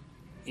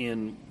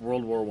in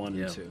World War I and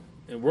II.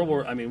 In World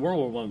War I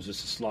was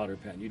just a slaughter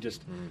pen. You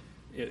just,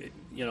 the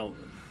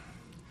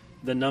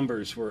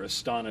numbers were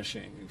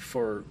astonishing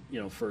for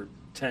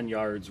 10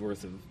 yards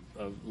worth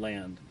of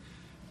land,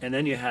 and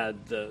then you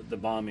had the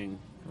bombing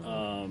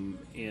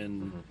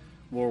in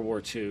World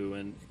War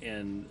II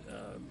and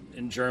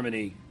in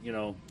Germany.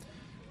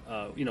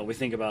 We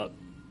think about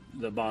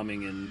the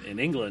bombing in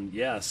England,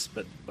 yes,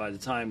 but by the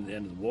time the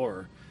end of the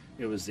war,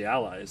 it was the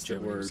Allies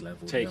that were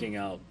taking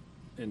out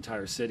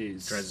entire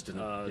cities.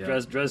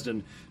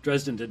 Dresden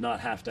did not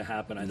have to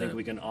happen. I think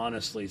we can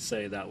honestly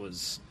say that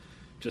was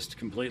just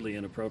completely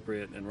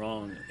inappropriate and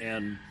wrong.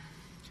 And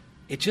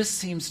it just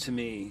seems to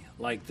me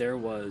like there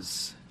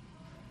was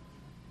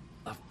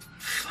a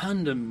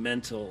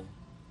fundamental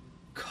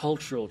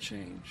cultural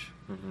change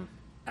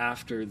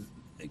after,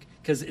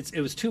 because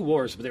it was two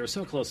wars, but they were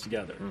so close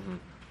together.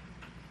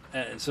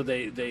 And so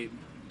they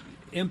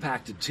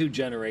impacted two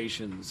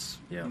generations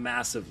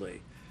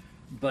massively.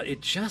 But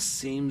it just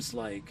seems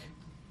like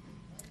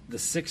the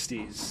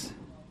 60s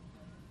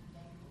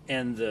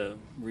and the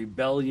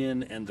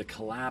rebellion and the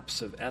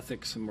collapse of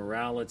ethics and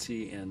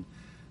morality and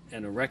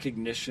a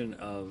recognition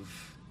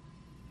of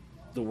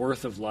the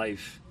worth of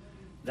life,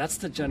 that's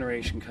the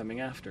generation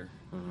coming after,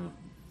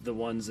 the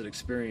ones that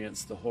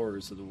experienced the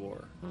horrors of the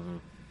war.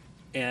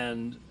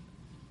 And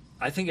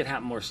I think it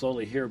happened more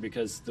slowly here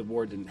because the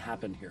war didn't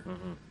happen here.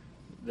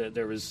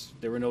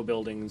 There were no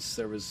buildings.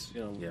 There was,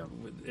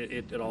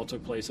 it all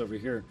took place over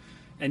here.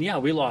 And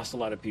we lost a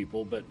lot of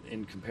people, but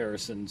in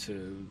comparison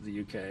to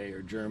the UK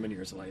or Germany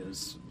or something, it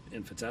was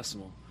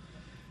infinitesimal.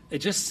 it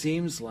just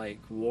seems like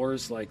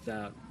wars like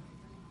that,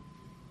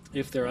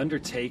 if they're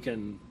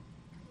undertaken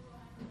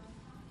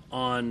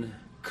on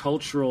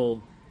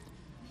cultural,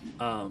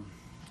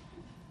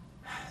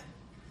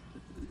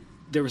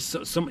 there was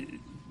so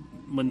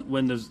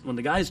when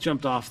the guys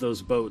jumped off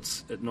those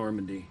boats at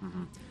Normandy,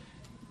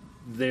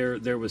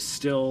 there was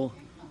still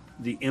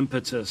the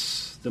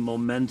impetus, the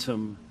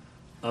momentum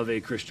of a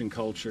Christian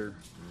culture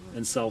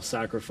and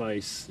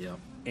self-sacrifice,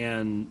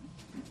 and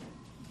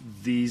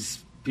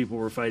these people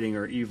we're fighting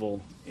are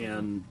evil,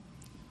 and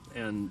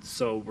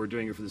so we're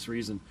doing it for this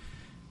reason.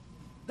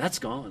 That's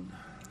gone.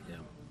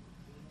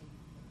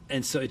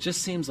 And so it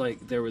just seems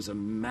like there was a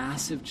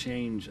massive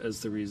change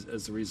as the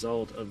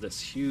result of this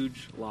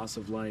huge loss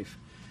of life.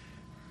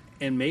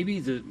 And maybe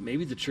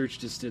the church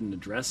just didn't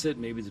address it.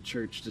 Maybe the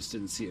church just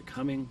didn't see it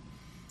coming.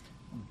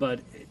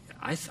 But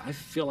I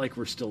feel like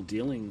we're still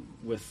dealing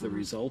with the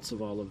results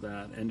of all of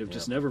that, and have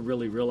just never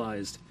really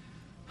realized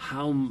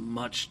how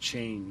much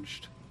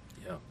changed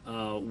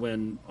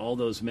when all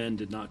those men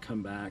did not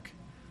come back,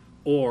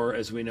 or,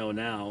 as we know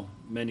now,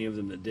 many of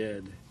them that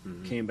did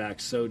came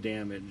back so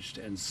damaged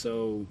and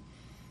so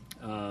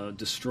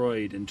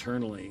destroyed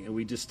internally, and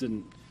we just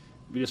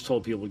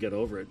told people to get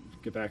over it,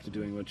 get back to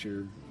doing what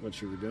you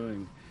were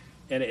doing.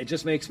 And it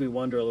just makes me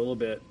wonder a little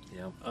bit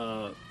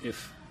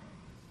if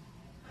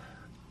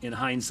in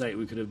hindsight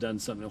we could have done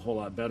something a whole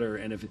lot better,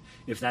 and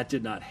if that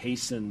did not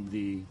hasten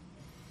the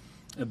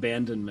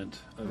abandonment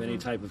of any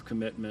type of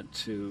commitment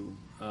to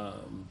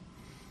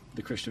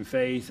the Christian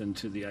faith and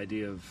to the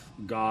idea of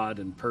God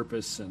and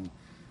purpose and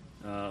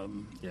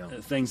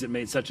things that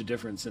made such a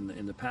difference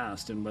in the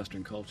past in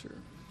Western culture.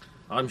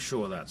 I'm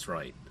sure that's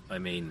right. I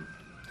mean,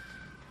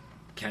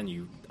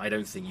 I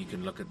don't think you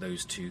can look at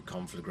those two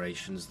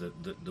conflagrations,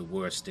 the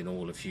worst in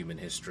all of human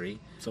history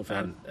so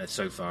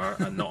far,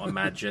 and not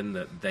imagine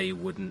that they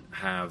wouldn't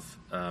have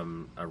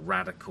a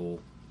radical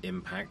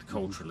impact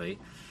culturally.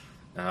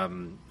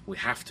 We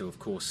have to, of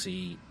course,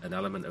 see an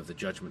element of the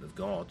judgment of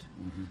God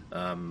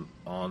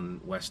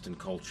on Western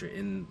culture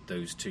in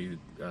those two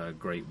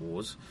great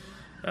wars.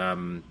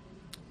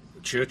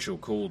 Churchill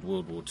called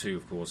World War II,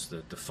 of course,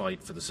 the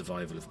fight for the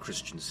survival of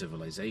Christian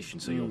civilization.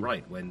 So you're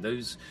right. When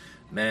those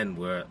men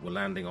were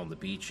landing on the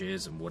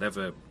beaches and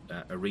whatever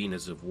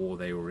arenas of war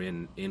they were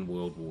in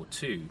World War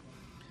II,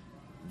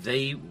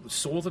 they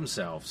saw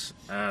themselves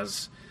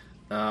as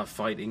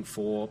fighting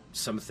for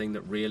something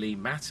that really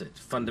mattered,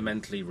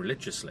 fundamentally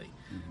religiously,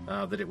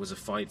 that it was a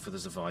fight for the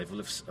survival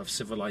of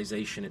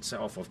civilization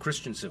itself, of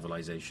Christian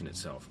civilization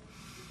itself.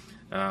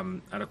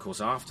 And of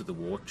course, after the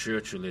war,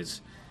 Churchill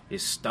is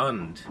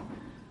stunned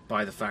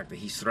by the fact that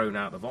he's thrown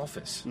out of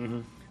office,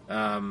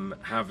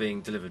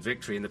 having delivered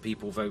victory, and the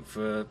people vote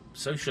for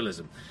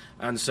socialism.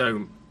 And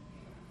so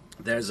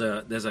there's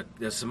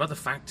some other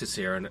factors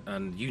here,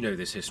 and you know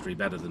this history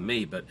better than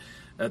me, but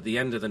at the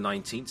end of the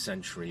 19th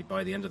century,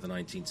 by the end of the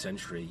 19th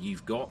century,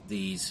 you've got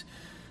these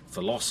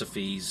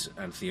philosophies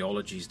and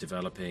theologies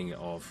developing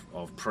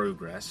of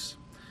progress,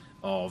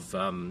 of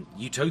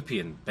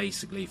utopian,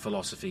 basically,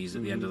 philosophies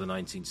at the end of the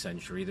 19th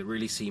century that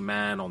really see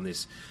man on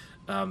this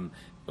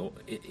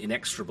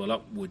inexorable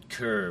upward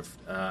curve,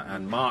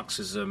 and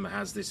Marxism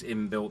has this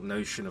inbuilt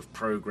notion of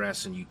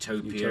progress and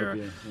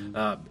utopia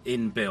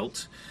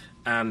inbuilt,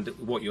 and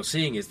what you're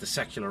seeing is the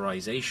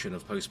secularization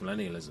of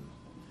postmillennialism.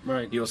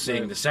 Right. You're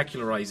seeing the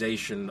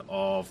secularization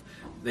of,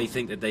 they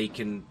think that they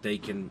can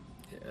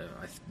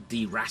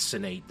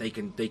deracinate, they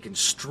can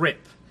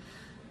strip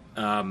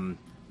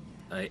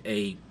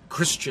a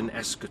Christian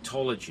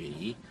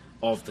eschatology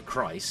of the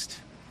Christ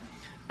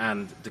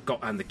and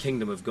the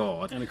kingdom of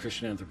God, and a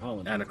Christian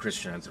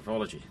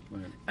anthropology,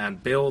 right.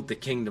 And build the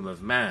kingdom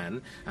of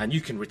man, and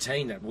you can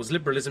retain that. Was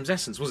liberalism's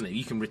essence, wasn't it?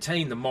 You can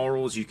retain the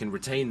morals, you can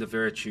retain the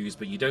virtues,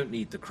 but you don't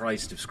need the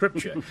Christ of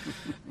Scripture.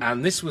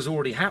 And this was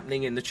already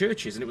happening in the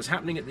churches, and it was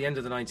happening at the end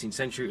of the 19th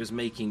century. It was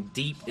making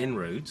deep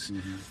inroads,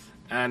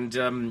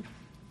 and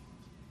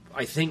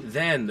I think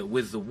then that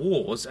with the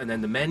wars and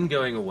then the men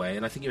going away,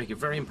 and I think you make a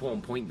very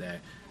important point there,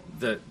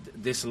 that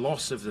this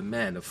loss of the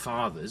men, of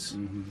fathers,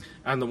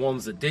 and the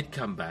ones that did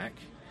come back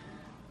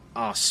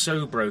are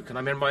so broken. I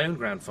remember my own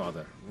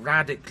grandfather,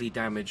 radically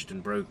damaged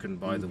and broken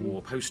by the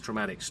war,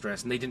 post-traumatic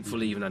stress, and they didn't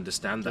fully even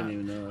understand that.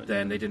 Didn't even know it,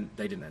 then they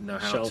didn't know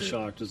how to...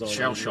 Shell-shocked is all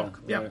Shell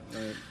shock, yeah.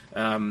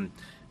 Right.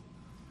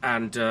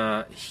 And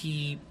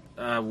he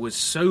was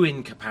so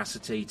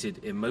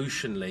incapacitated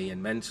emotionally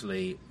and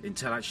mentally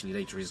until actually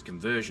later his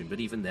conversion.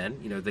 But even then,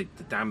 you know, the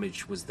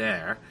damage was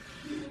there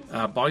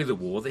by the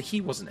war, that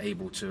he wasn't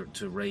able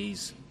to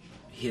raise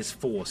his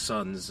 4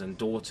 sons and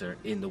daughter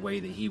in the way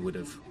that he would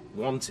have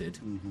wanted.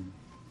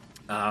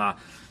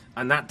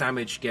 And that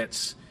damage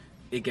gets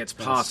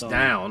passed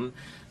down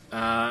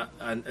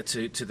and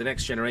to the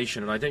next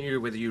generation. And I don't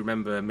know whether you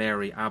remember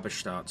Mary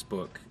Eberstadt's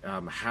book,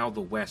 How the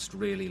West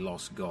Really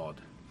Lost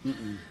God.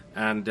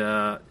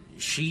 And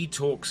she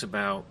talks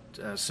about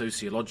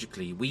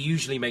sociologically, we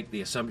usually make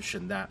the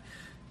assumption that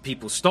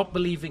people stop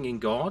believing in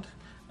God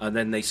and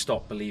then they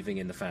stop believing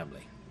in the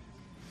family.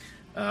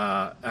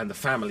 and the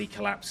family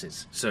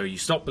collapses. So you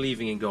stop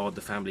believing in God,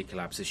 the family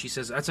collapses. She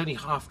says that's only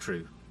half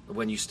true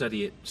when you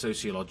study it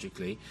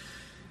sociologically.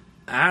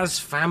 As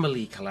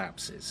family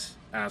collapses,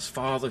 as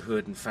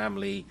fatherhood and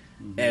family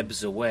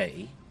ebbs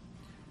away,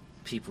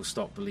 people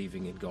stop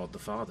believing in God the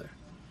Father.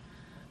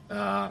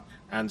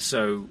 And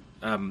so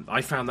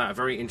I found that a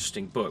very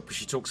interesting book, because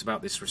she talks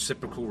about this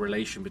reciprocal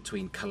relation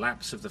between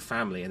collapse of the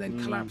family and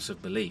then collapse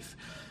of belief.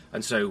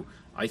 And so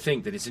I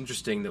think that it's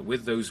interesting that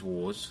with those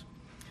wars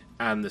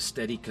and the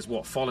steady, because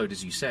what followed,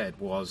 as you said,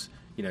 was,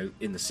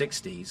 in the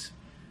 60s,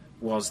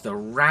 was the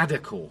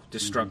radical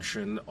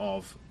destruction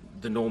of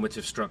the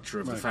normative structure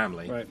of the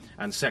family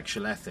and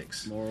sexual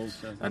ethics.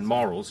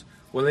 Morals.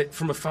 Well,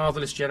 from a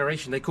fatherless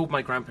generation, they called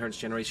my grandparents'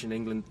 generation in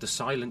England the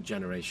silent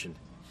generation.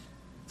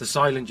 The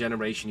silent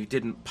generation who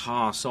didn't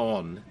pass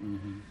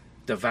on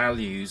the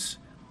values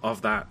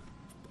of that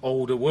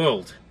older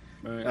world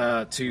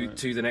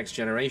to the next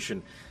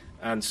generation.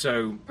 And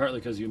so... Partly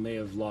because you may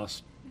have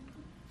lost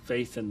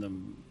faith in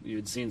them. You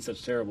had seen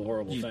such terrible,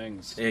 horrible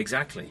things.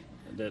 Exactly.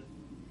 That...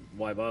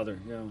 Why bother?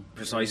 Yeah,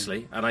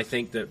 precisely. And I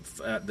think that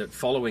that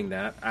following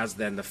that, as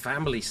then the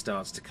family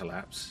starts to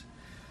collapse,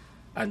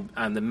 and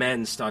the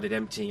men started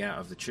emptying out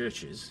of the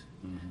churches,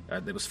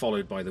 that was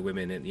followed by the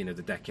women in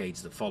the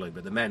decades that followed.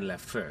 But the men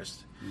left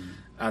first,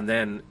 and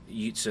then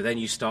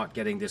you start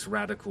getting this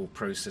radical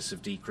process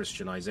of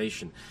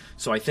de-Christianization.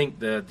 So I think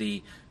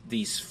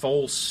these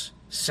false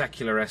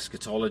secular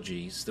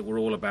eschatologies that were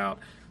all about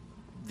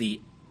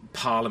the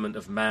Parliament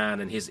of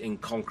man and his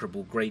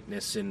inconquerable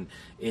greatness in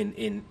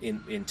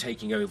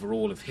taking over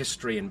all of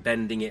history and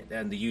bending it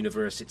and the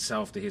universe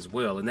itself to his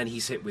will, and then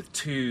he's hit with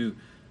 2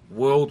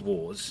 world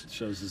wars.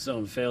 Shows his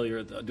own failure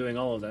at doing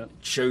all of that.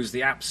 Shows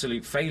the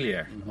absolute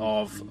failure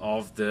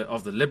of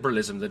the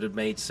liberalism that had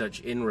made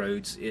such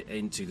inroads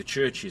into the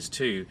churches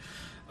too.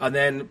 And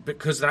then,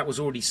 because that was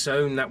already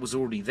sown, that was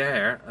already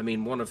there. I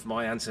mean, one of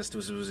my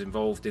ancestors was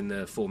involved in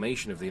the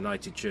formation of the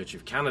United Church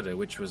of Canada,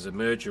 which was a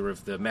merger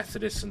of the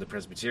Methodists and the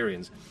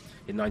Presbyterians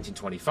in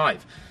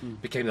 1925.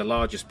 Became the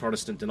largest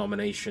Protestant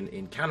denomination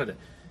in Canada.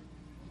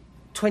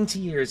 20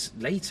 years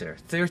later,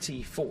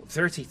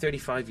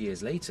 35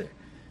 years later,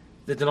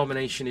 the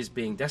denomination is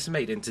being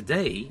decimated. And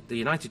today, the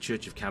United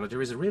Church of Canada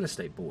is a real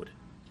estate board.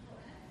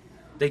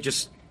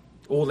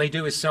 All they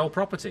do is sell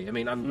property. I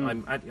mean,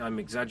 I'm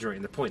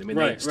exaggerating the point. I mean,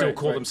 they still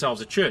call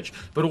themselves a church,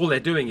 but all they're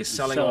doing is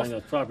selling off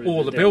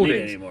all the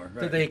buildings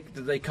that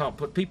they can't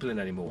put people in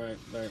anymore.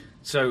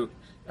 So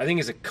I think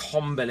it's a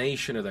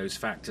combination of those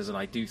factors, and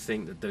I do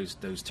think that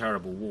those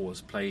terrible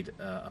wars played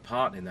a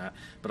part in that.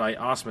 But I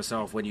ask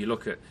myself, when you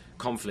look at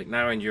conflict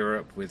now in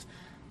Europe with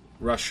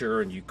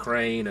Russia and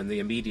Ukraine and the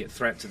immediate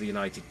threat to the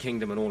United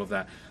Kingdom and all of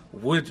that,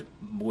 would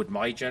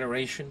my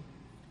generation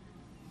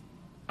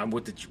and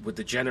would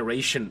the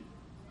generation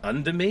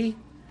under me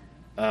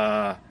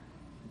go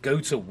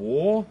to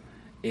war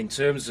in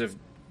terms of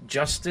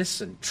justice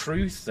and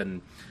truth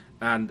and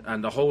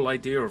the whole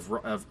idea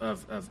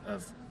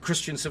of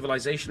Christian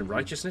civilization and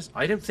righteousness?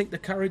 I don't think the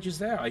courage is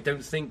there. I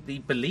don't think the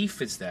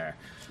belief is there.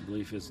 The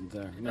belief isn't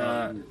there.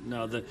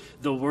 No.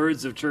 The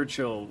words of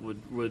Churchill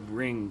would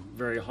ring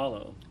very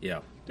hollow.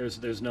 Yeah.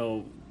 There's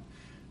no.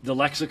 The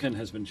lexicon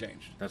has been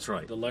changed. That's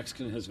right. The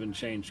lexicon has been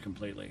changed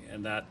completely,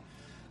 and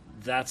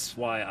that's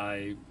why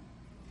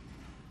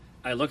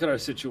I look at our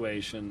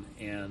situation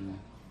and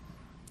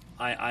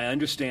I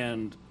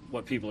understand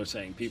what people are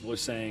saying. People are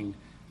saying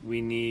we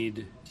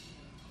need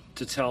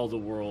to tell the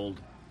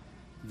world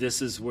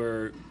this is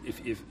where,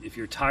 if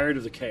you're tired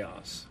of the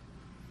chaos,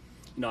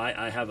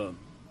 I have I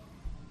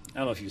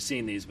don't know if you've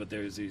seen these, but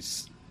there's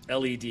these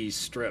LED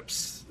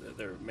strips.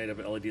 They're made of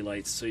LED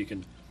lights, so you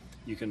can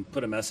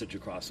put a message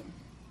across them.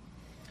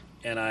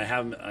 And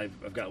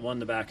I've got one in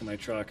the back of my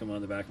truck and one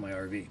in the back of my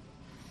RV.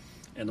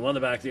 And the one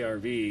in the back of the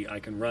RV, I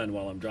can run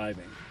while I'm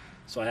driving.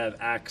 So I have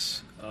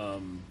Acts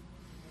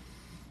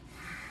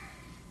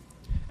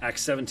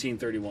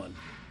 17:31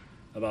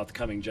 about the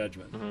coming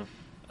judgment.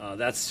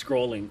 That's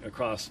scrolling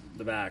across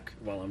the back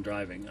while I'm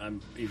driving.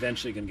 I'm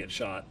eventually going to get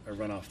shot or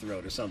run off the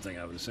road or something,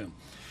 I would assume.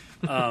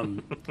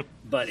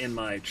 But in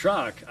my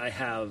truck, I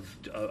have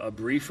a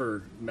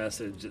briefer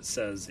message that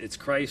says, it's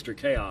Christ or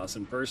chaos,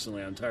 and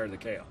personally, I'm tired of the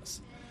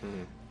chaos.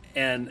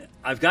 And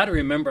I've got to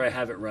remember I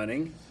have it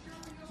running,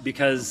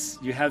 because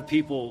you have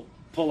people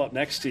pull up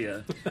next to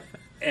you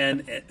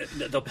and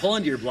they'll pull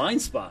into your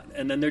blind spot,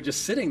 and then they're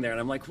just sitting there, and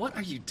I'm like, what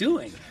are you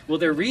doing? Well,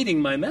 they're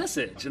reading my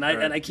message, and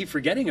I keep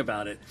forgetting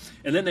about it,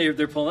 and then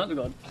they're pulling up and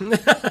going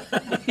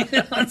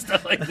and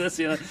stuff like this,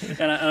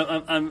 and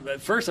I'm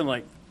at first I'm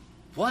like,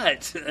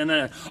 what? And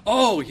then,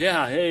 oh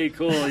yeah, hey,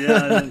 cool,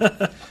 yeah. And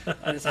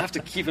I just have to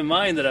keep in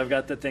mind that I've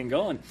got that thing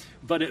going,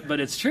 but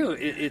it's true.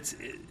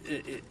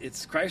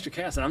 It's Christ or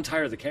chaos, and I'm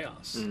tired of the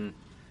chaos.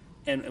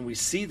 And we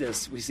see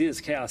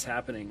this chaos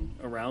happening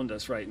around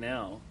us right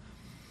now.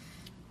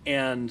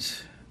 And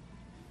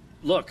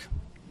look,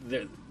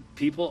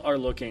 people are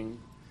looking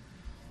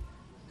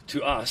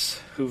to us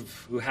who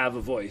have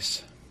a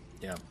voice,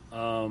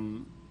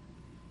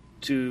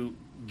 to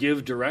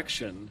give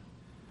direction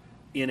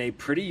in a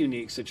pretty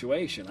unique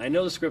situation. I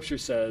know the scripture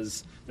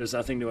says there's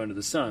nothing new under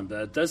the sun, but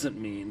that doesn't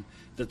mean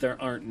that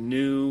there aren't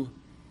new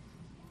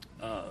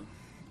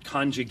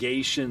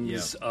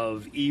conjugations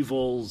of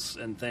evils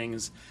and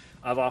things.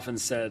 I've often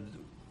said,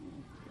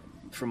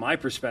 from my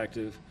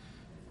perspective,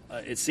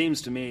 it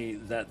seems to me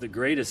that the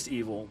greatest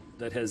evil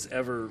that has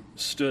ever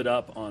stood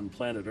up on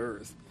planet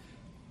Earth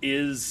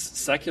is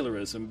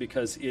secularism,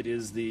 because it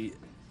is the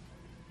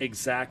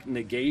exact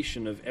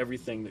negation of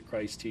everything that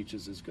Christ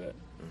teaches is good.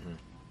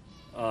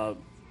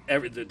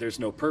 There's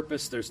no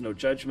purpose, there's no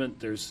judgment,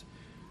 there's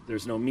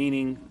no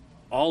meaning.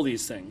 All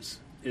these things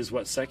is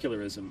what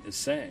secularism is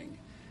saying.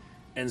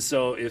 And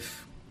so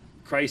if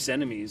Christ's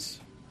enemies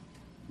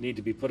need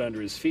to be put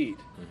under his feet,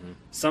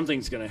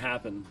 something's going to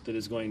happen that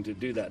is going to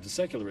do that to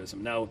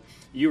secularism. Now,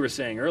 you were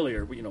saying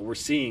earlier, we're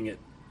seeing it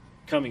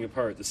coming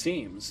apart at the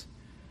seams.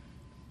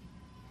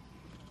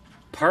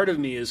 Part of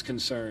me is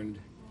concerned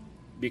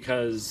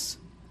because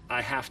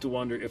I have to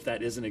wonder if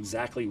that isn't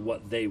exactly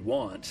what they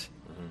want,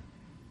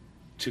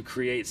 to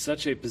create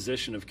such a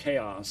position of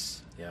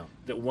chaos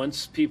that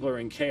once people are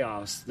in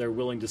chaos, they're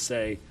willing to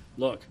say,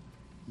 look,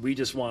 we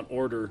just want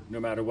order no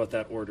matter what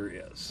that order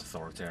is.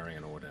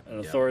 Authoritarian order. An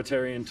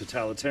authoritarian,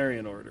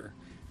 totalitarian order.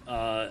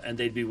 And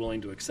they'd be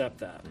willing to accept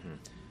that.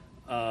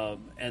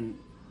 And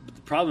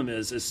the problem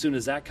is, as soon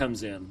as that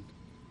comes in,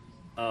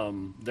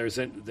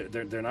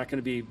 they're not going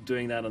to be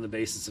doing that on the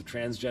basis of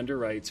transgender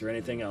rights or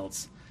anything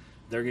else.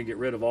 They're going to get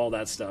rid of all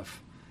that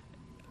stuff.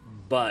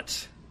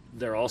 But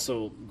they're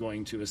also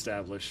going to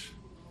establish,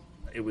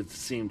 it would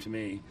seem to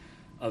me,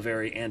 a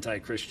very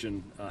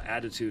anti-Christian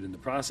attitude in the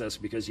process,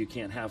 because you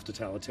can't have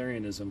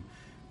totalitarianism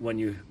when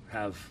you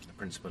have the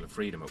principle of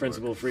freedom.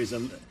 Of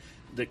freedom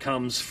that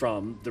comes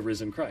from the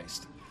risen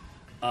Christ.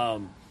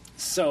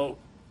 So,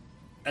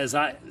 as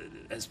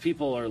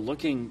people are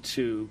looking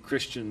to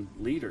Christian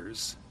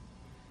leaders,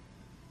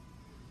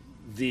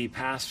 the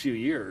past few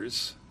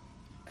years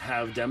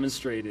have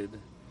demonstrated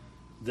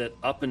that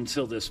up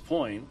until this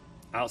point,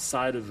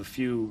 outside of a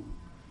few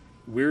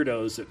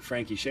weirdos at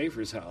Frankie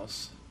Schaefer's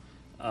house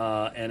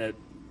and at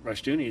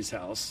Rushdoony's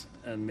house,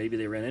 and maybe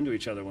they ran into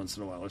each other once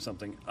in a while or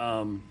something,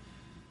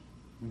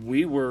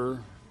 we were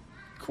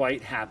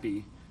quite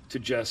happy to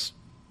just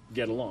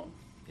get along.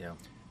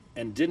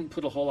 And didn't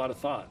put a whole lot of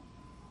thought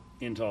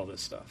into all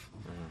this stuff.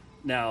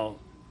 Now,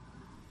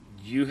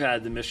 you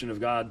had the mission of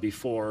God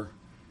before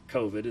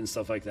COVID and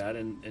stuff like that,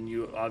 and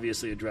you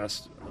obviously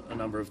addressed a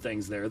number of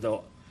things there,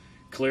 though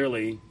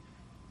clearly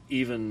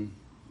even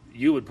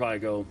you would probably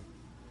go,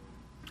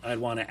 I'd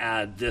want to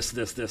add this,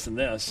 and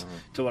this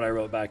to what I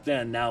wrote back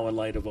then, now in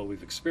light of what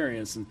we've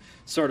experienced, and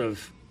sort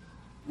of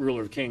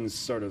Ruler of Kings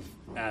sort of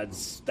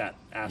adds that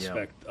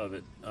aspect of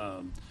it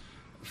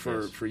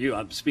for you.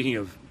 I'm speaking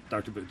of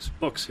Dr. Booth's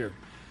books here.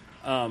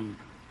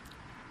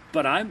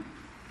 But I'm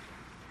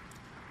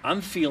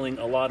feeling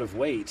a lot of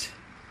weight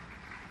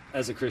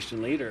as a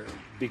Christian leader,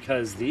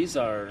 because these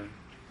are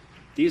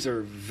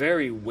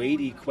very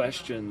weighty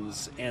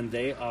questions, and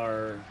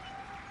they're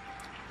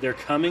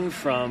coming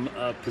from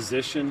a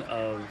position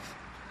of,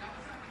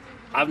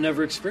 I've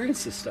never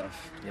experienced this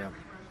stuff.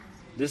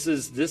 This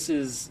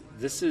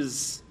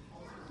is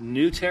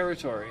new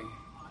territory.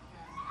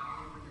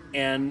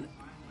 And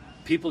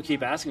people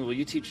keep asking, well,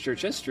 you teach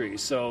church history,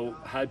 so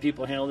how did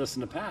people handle this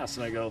in the past?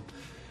 And I go,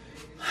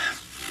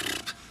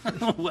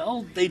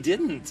 well, they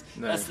didn't.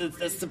 No.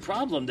 That's the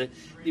problem. That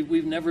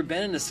we've never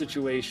been in a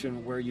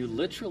situation where you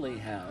literally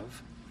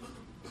have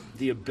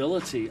the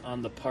ability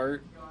on the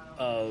part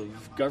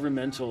of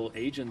governmental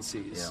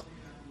agencies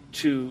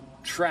to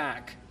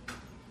track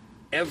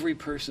every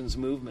person's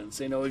movements.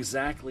 They know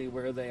exactly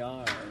where they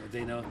are.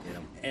 They know,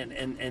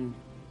 and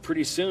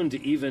pretty soon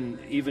to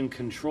even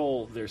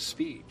control their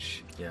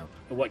speech.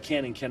 And what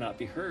can and cannot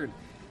be heard.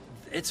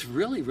 It's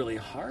really, really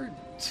hard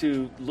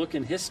to look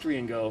in history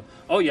and go,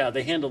 oh yeah,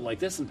 they handled like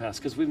this in the past,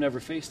 because we've never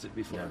faced it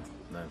before.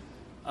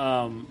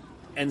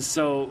 And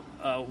so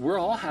we're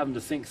all having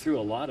to think through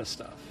a lot of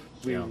stuff.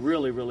 We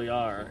really, really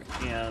are.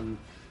 And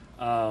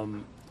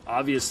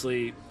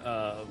obviously,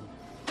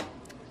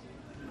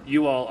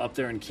 you all up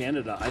there in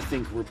Canada, I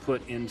think were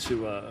put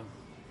into a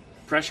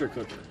pressure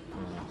cooker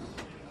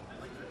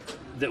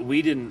that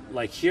we didn't,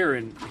 like here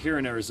in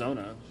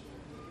Arizona.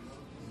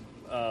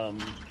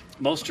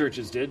 Most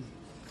churches did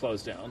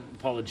close down.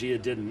 Apologia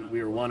didn't.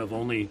 We were one of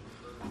only,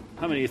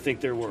 how many do you think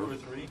there were?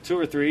 2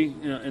 or 3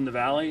 in the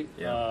valley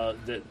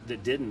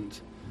that didn't.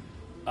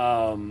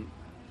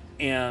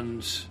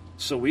 And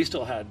so we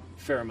still had a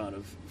fair amount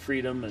of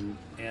freedom,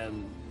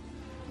 and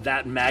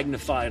that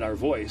magnified our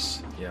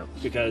voice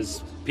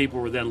because people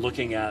were then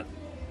looking at,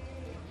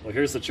 well,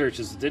 here's the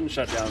churches that didn't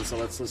shut down, so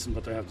let's listen to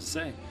what they have to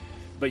say.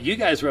 But you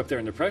guys were up there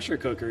in the pressure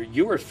cooker.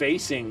 You were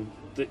facing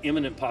the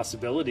imminent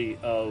possibility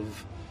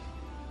of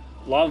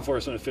law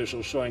enforcement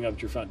officials showing up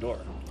at your front door.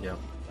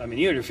 I mean,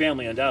 you and your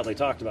family undoubtedly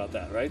talked about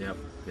that, right?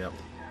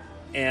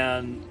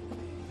 And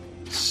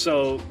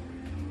so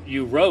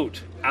you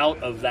wrote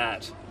out of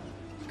that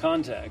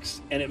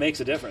context, and it makes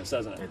a difference,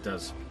 doesn't it? It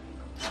does.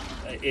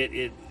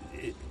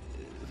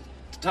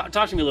 talk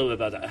to me a little bit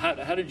about that.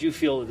 How did you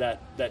feel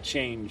that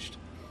changed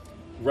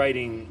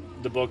writing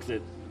the book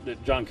that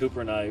John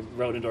Cooper and I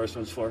wrote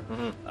endorsements for?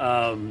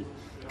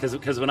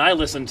 Because when I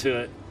listened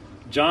to it,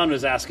 John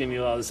was asking me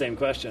all the same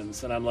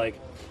questions, and I'm like,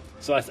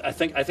 so I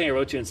think I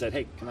wrote to you and said,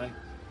 hey,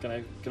 can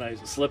I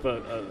slip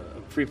a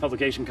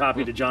pre-publication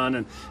copy to John?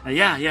 And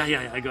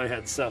yeah, go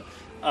ahead. So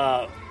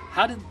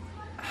how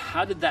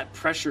did that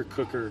pressure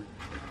cooker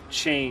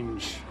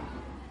change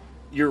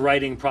your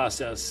writing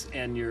process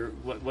and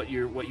what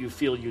you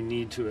feel you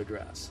need to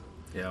address?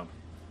 Yeah.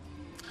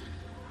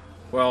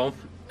 Well,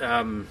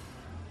 I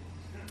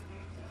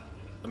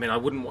mean, I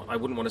wouldn't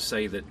want to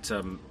say that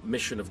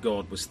Mission of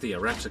God was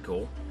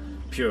theoretical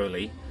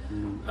purely,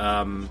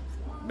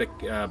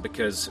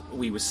 because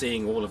we were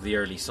seeing all of the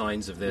early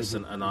signs of this,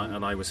 and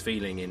I was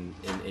feeling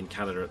in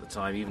Canada at the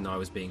time, even though I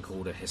was being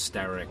called a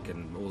hysteric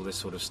and all this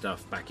sort of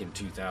stuff back in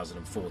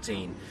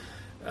 2014.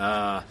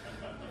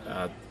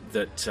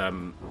 That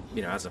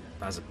as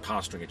a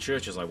pastoring a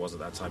church as I was at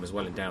that time as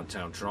well in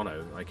downtown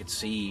Toronto, I could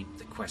see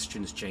the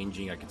questions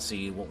changing. I could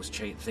see what was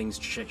things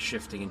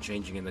shifting and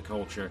changing in the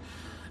culture,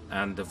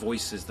 and the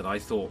voices that I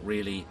thought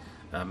really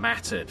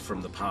mattered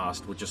from the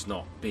past were just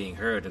not being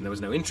heard, and there was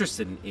no interest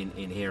in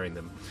hearing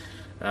them.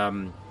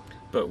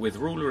 But with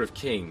Ruler of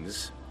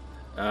Kings,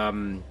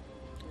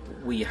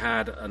 we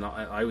had, and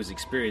I was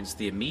experienced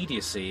the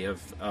immediacy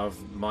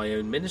of my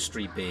own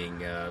ministry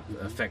being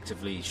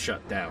effectively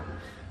shut down.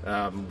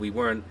 We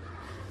weren't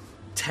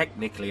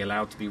technically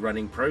allowed to be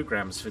running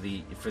programs for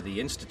the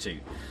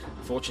Institute.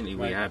 Fortunately,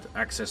 we had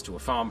access to a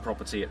farm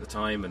property at the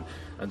time,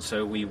 and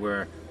so we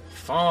were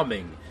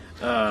farming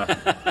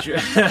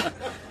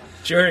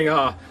during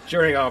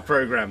our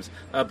programs.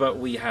 But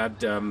we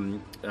had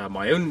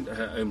my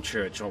own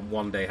church on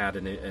one day had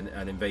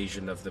an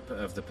invasion of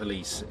the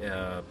police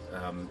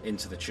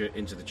into the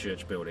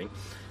church building,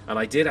 and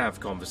I did have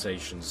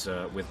conversations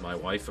with my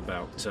wife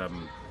about.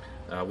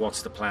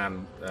 What's the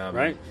plan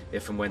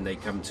if and when they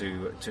come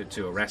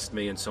to arrest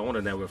me and so on,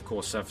 and there were of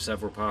course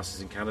several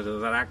pastors in Canada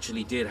that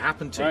actually did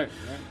happen to.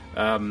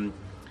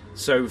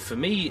 So for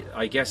me,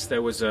 I guess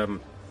there was a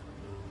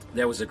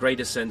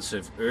greater sense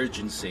of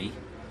urgency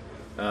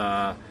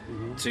to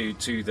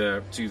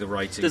the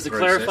writing. Does it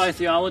process. clarify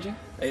theology?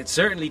 It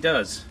certainly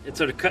does. It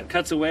sort of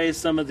cuts away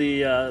some of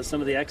the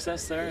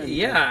excess there.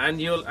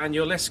 And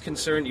you're less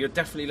concerned. You're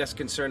definitely less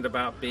concerned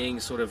about being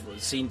sort of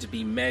seen to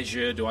be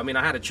measured. Or I mean,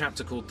 I had a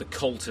chapter called "The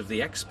Cult of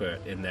the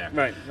Expert" in there.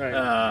 Right.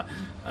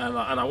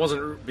 And I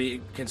wasn't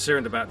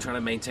concerned about trying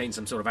to maintain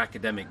some sort of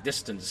academic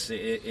distance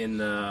in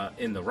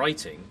the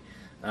writing.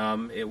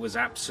 It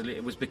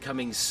was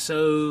becoming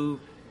so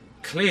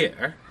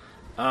clear,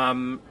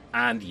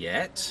 and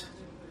yet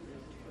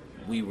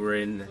we were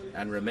in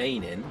and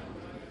remain in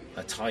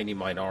a tiny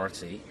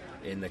minority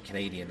in the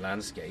Canadian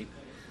landscape,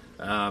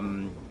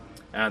 and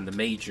the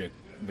major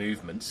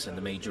movements and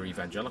the major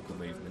evangelical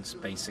movements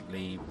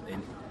basically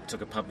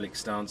took a public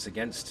stance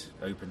against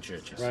open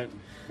churches. Right.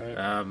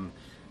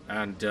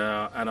 And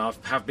I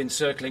have been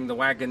circling the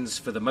wagons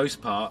for the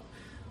most part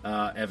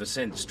ever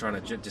since, trying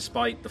to,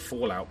 despite the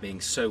fallout being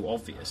so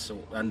obvious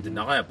or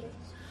undeniable.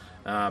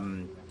 I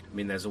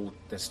mean, there's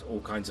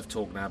all kinds of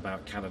talk now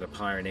about Canada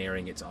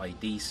pioneering its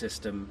ID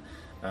system.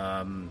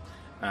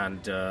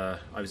 And I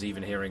was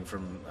even hearing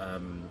from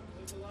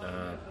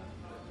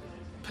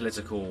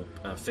political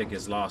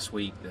figures last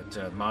week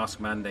that mask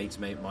mandates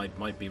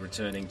might be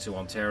returning to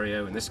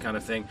Ontario and this kind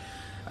of thing.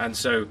 And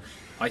so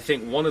I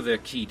think one of the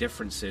key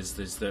differences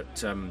is that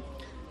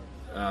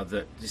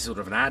that is sort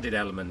of an added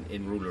element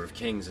in Ruler of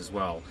Kings as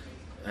well.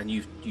 And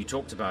you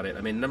talked about it.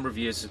 I mean, a number of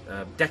years,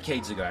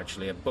 decades ago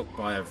actually, a book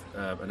by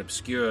an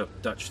obscure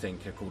Dutch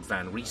thinker called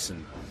Van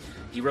Riesen.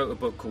 He wrote a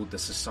book called The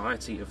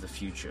Society of the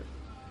Future.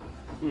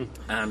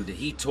 And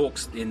he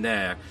talks in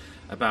there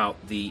about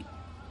the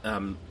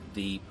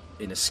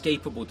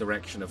inescapable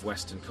direction of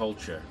Western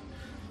culture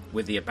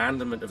with the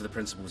abandonment of the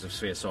principles of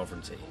sphere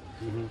sovereignty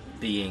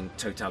being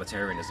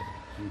totalitarianism.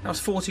 That was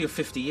 40 or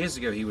 50 years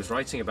ago he was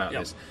writing about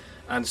this.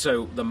 And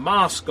so the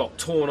mask got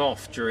torn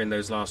off during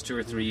those last 2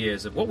 or 3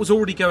 years of what was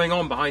already going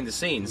on behind the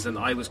scenes. And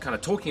I was kind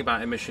of talking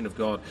about a mission of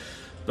God,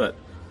 but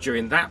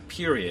during that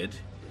period,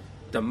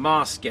 the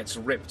mask gets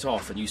ripped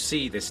off and you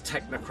see this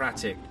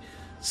technocratic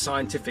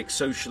scientific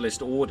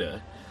socialist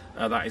order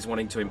that is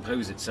wanting to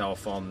impose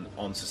itself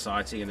on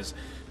society. And as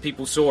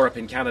people saw up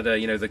in Canada,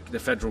 the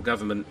federal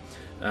government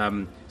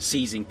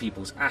seizing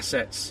people's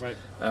assets,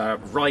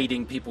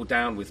 riding people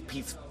down with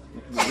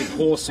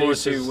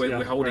horses who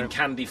were holding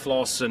candy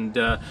floss and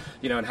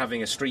and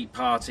having a street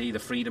party, the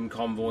Freedom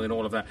Convoy and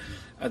all of that,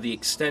 the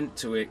extent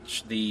to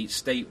which the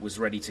state was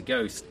ready to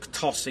go,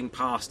 tossing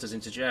pastors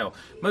into jail.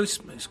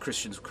 Most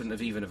Christians couldn't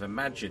have even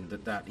imagined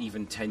that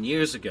even 10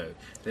 years ago.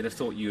 They'd have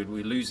thought you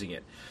were losing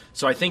it.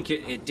 So I think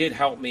it did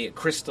help me. It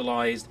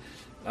crystallized.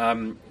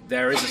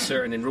 There is a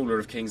certain, in Ruler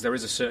of Kings, there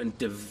is a certain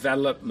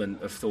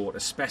development of thought,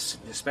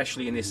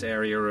 especially in this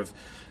area of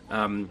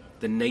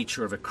the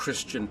nature of a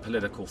Christian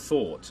political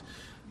thought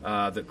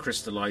that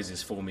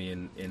crystallizes for me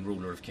in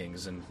Ruler of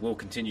Kings, and will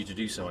continue to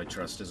do so, I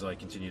trust, as I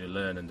continue to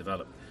learn and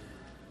develop.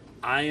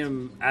 I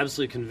am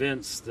absolutely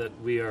convinced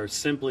that we are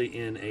simply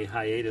in a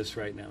hiatus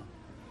right now.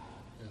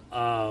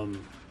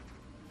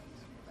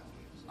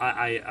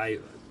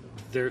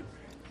 They're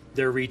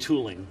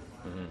retooling.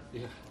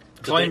 Yeah.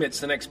 Climate's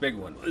the next big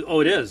one.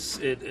 Oh, it is.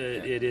 It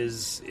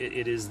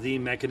is the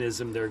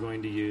mechanism they're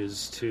going to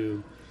use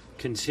to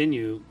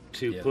continue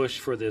to push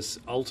for this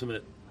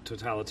ultimate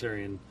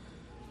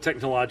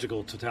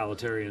technological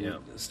totalitarian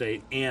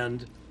state,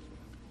 and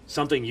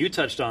something you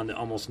touched on that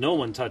almost no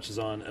one touches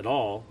on at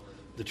all: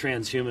 the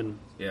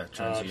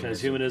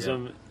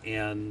transhumanism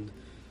and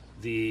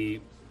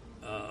the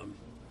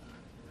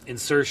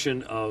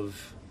insertion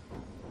of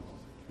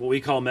what we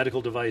call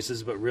medical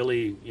devices, but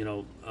really,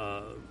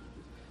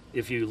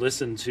 if you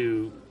listen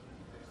to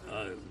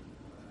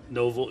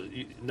Noah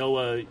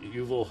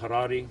Yuval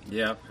Harari,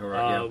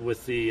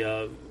 with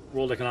the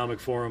World Economic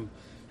Forum,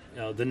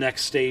 the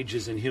next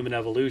stages in human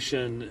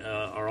evolution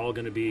are all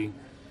going to be,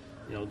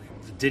 the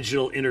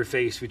digital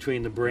interface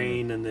between the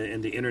brain and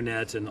the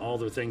internet and all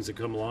the things that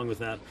come along with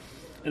that,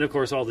 and of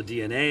course all the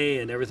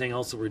DNA and everything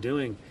else that we're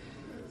doing.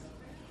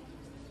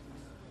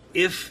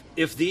 If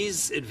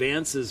these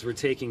advances were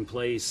taking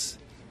place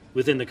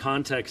within the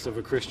context of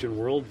a Christian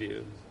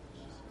worldview,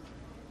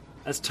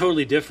 that's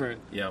totally different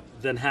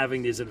than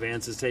having these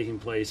advances taking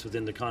place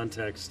within the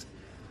context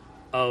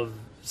of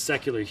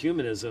secular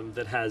humanism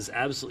that has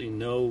absolutely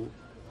no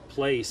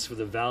place for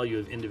the value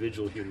of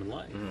individual human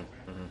life.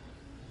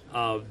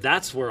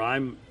 That's where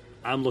I'm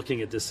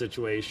looking at this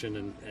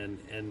situation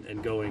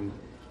and going,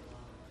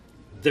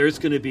 there's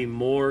going to be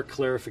more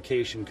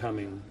clarification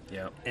coming,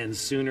 and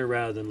sooner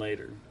rather than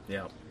later.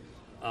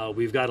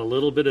 We've got a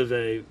little bit of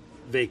a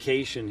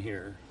vacation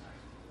here,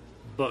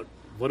 but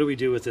what do we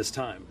do with this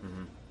time?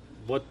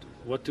 What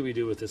do we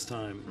do with this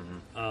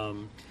time?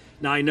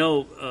 Now I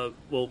know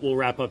we'll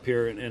wrap up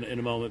here in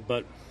a moment,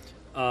 but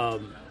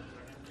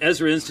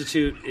Ezra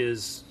Institute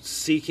is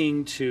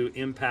seeking to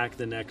impact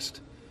the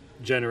next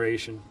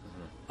generation,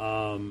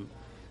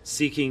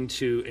 seeking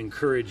to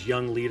encourage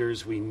young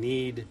leaders. We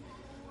need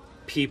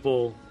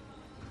people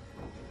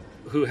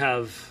who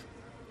have,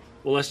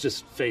 well, let's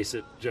just face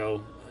it,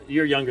 Joe,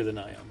 you're younger than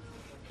I am.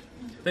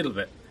 A little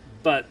bit.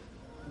 But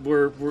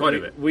we're quite a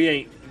bit. We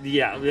ain't,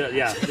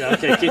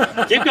 okay,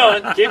 keep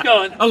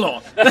going. A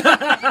lot.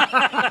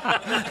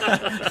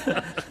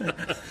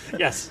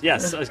 Yes,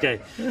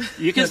 okay.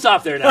 You can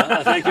stop there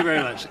now. Thank you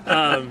very much.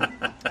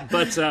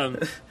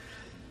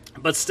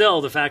 But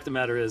still, the fact of the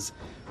matter is,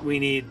 we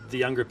need the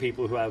younger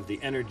people who have the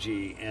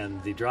energy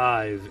and the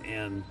drive,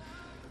 and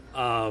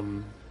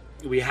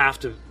we have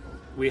to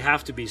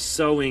be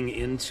sowing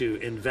into,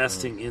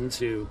 investing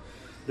into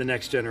the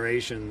next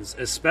generations,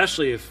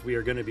 especially if we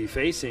are going to be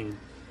facing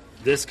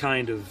this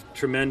kind of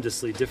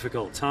tremendously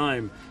difficult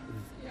time.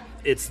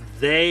 It's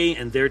they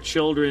and their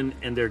children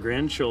and their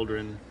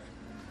grandchildren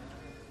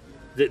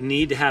that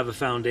need to have a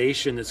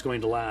foundation that's going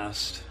to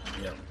last,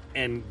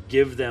 and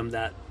give them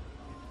that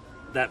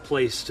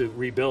place to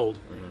rebuild.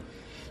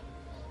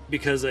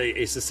 Because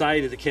a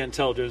society that can't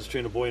tell the difference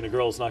between a boy and a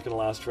girl is not going to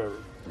last forever.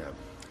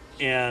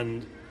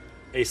 And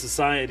a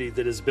society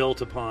that is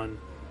built upon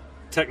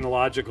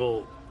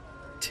technological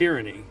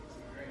tyranny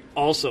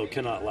also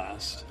cannot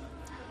last.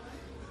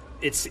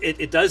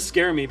 It does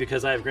scare me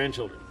because I have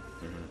grandchildren.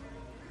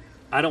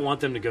 I don't want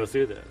them to go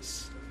through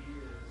this.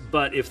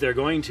 But if they're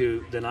going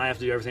to, then I have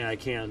to do everything I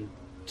can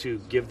to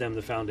give them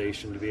the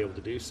foundation to be able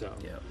to do so.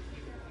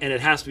 And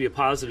it has to be a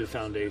positive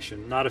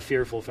foundation, not a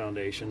fearful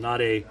foundation,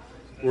 not a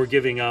we're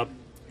giving up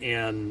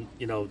and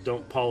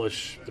don't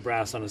polish the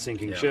brass on a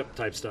sinking ship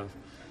type stuff.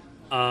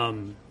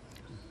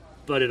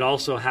 But it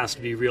also has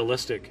to be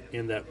realistic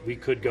in that we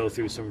could go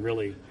through some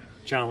really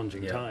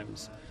challenging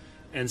times.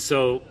 And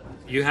so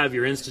you have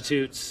your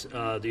institutes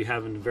that you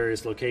have in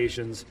various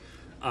locations.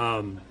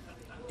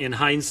 In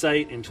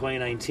hindsight, in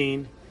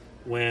 2019,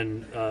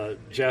 when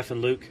Jeff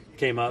and Luke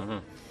came up,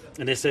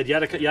 and they said, you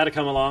ought to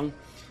come along,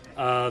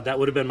 that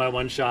would have been my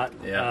one shot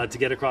to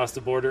get across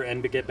the border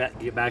and to get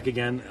back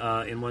again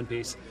in one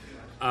piece.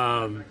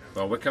 Well,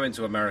 we're coming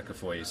to America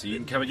for you, so you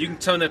can come. You can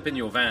turn up in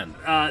your van.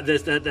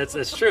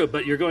 That's true,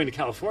 but you're going to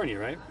California,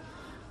 right?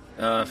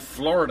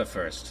 Florida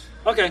first.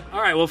 Okay,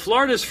 all right. Well,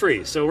 Florida's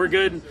free, so we're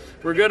good.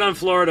 We're good on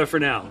Florida for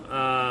now.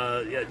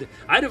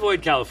 I'd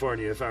avoid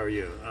California if I were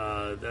you.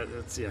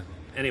 That's.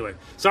 Anyway,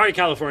 sorry,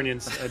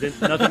 Californians. I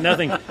didn't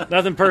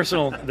nothing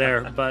personal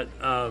there, but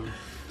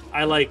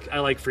I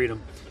like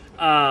freedom.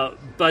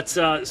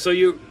 So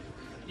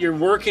you're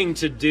working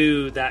to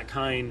do that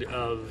kind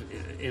of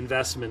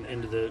investment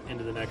into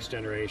the next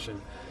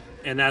generation,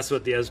 and that's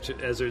what the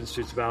Ezra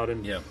Institute's about.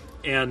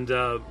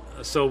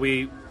 So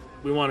we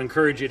want to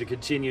encourage you to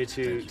continue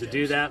to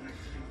do that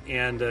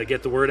and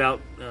get the word out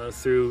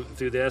through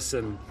this,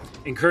 and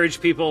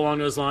encourage people along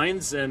those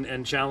lines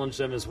and challenge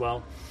them as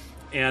well.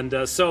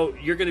 And so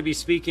you're going to be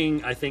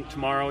speaking, I think,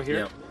 tomorrow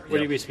here. What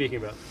are you be speaking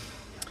about?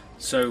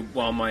 So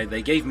while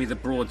they gave me the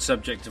broad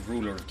subject of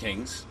Ruler of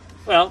Kings.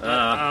 Well,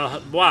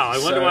 wow! I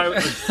wonder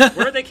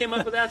where they came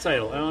up with that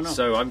title. I don't know.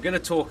 So I'm going to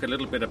talk a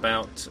little bit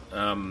about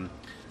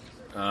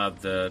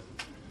the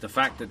the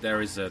fact that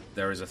there is a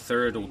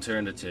third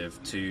alternative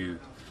to.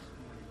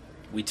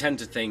 We tend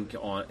to think,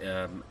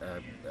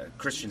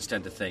 Christians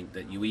tend to think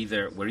that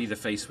we're either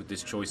faced with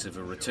this choice of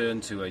a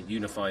return to a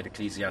unified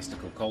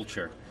ecclesiastical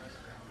culture,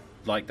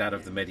 like that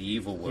of the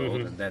medieval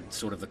world, and then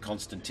sort of the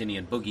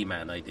Constantinian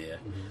boogeyman idea,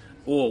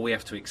 or we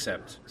have to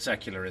accept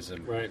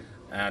secularism. Right.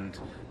 And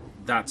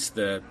those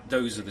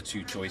are the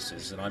two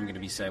choices. And I'm going to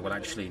be saying, well,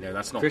 actually, no,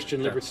 that's not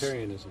Christian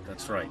libertarianism.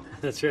 That's right.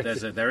 That's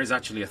right. There is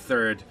actually a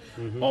third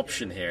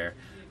option here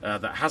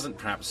that hasn't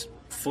perhaps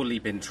fully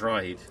been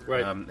tried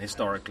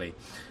historically.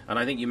 And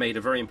I think you made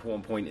a very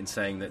important point in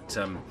saying that,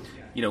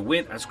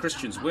 as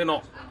Christians, we're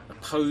not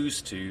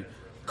opposed to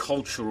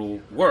cultural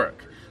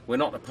work. We're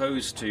not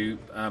opposed to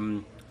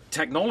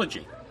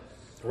technology.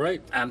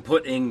 Right. And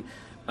putting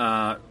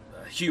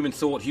human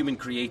thought, human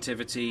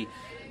creativity,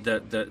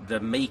 the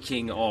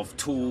making of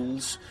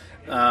tools,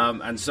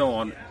 and so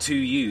on, to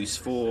use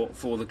for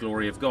the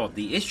glory of God.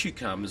 The issue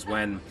comes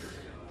when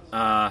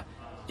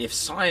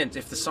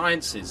if the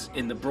sciences,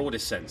 in the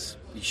broadest sense,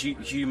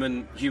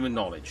 human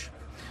knowledge,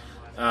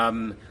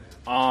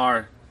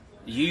 are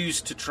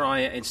used to try,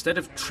 instead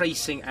of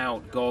tracing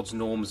out God's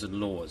norms and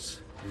laws,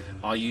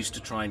 are used to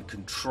try and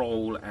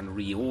control and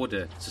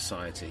reorder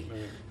society.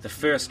 The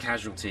first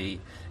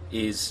casualty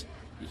is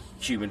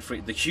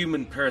the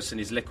human person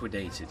is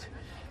liquidated,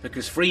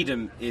 because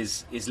freedom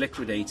is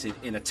liquidated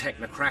in a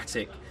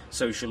technocratic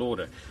social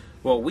order.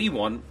 What we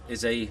want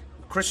is a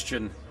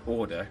Christian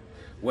order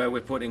where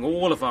we're putting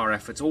all of our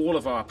efforts, all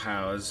of our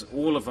powers,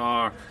 all of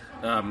our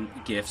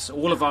gifts,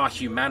 all of our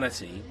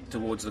humanity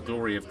towards the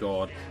glory of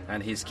God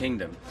and His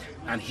kingdom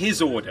and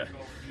His order.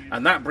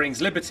 And that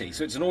brings liberty.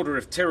 So it's an order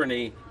of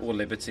tyranny or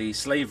liberty,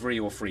 slavery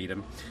or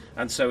freedom.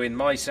 And so in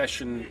my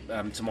session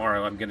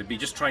tomorrow, I'm going to be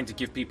just trying to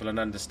give people an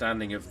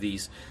understanding of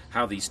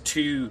how these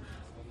two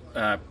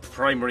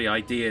primary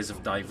ideas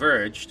have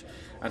diverged,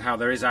 and how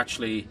there is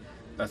actually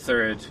a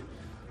third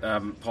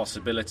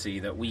possibility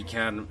that we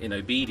can, in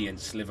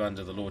obedience, live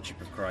under the lordship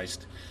of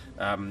Christ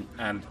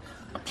and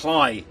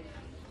apply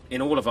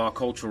in all of our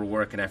cultural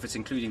work and efforts,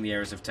 including the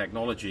areas of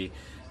technology,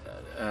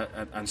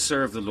 and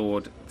serve the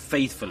Lord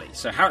faithfully.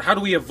 So how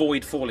do we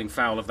avoid falling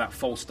foul of that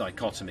false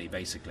dichotomy,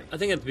 basically? I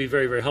think it would be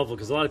very, very helpful,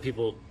 because a lot of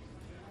people,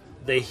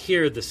 they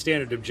hear the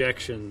standard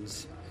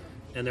objections,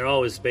 and they're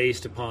always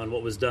based upon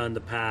what was done in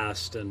the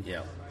past and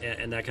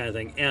that kind of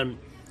thing. And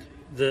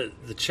the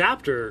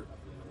chapter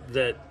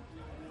that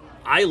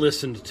I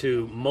listened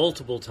to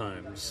multiple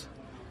times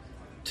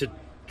to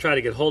try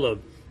to get hold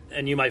of,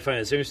 and you might find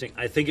this interesting,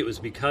 I think it was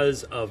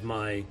because of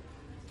my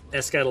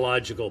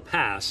eschatological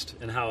past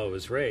and how I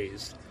was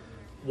raised,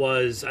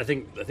 was I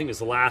think it was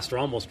the last, or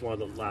almost one of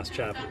the last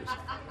chapters,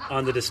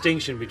 on the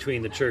distinction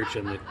between the church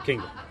and the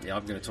kingdom. Yeah,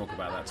 I'm going to talk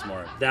about that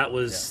tomorrow. That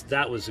was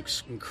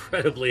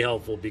incredibly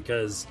helpful,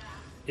 because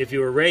if you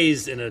were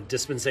raised in a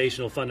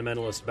dispensational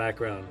fundamentalist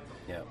background,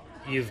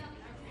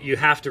 you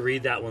have to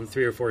read that one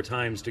 3 or 4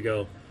 times to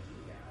go,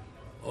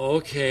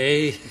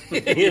 okay,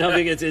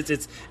 because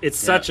it's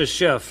such a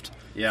shift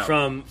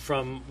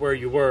from where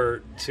you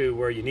were to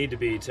where you need to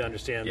be to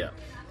understand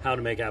how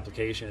to make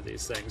application of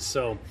these things.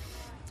 So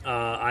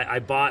I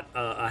bought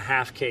a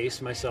half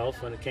case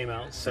myself when it came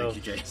out. So,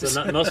 thank you, James.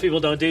 So most people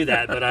don't do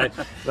that, but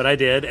I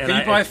did. And Can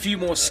you buy a few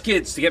more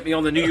skids to get me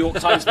on the New York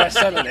Times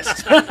bestseller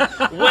list?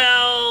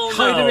 Well,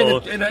 hide them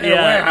in a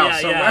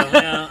warehouse somewhere.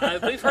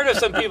 Yeah. We've heard of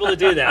some people that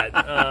do that,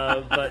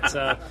 but that's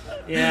not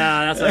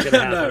going to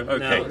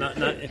happen. No,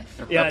 okay.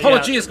 No,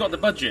 Apology has got the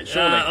budget,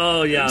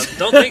 surely.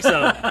 Don't think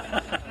so.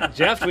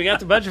 Jeff, we got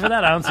the budget for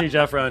that? I don't see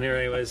Jeff around here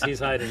anyways. He's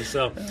hiding.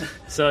 So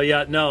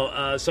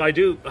I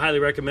do highly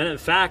recommend it. In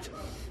fact,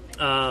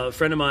 a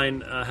friend of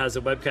mine has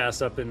a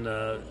webcast up in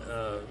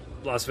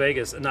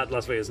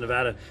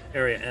Nevada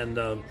area,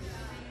 and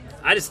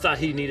I just thought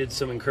he needed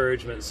some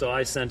encouragement, so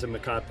I sent him a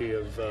copy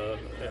of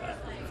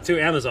to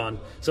Amazon.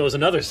 So it was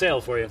another sale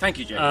for you. Thank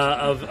you, James.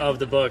 Of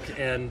the book,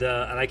 and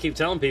I keep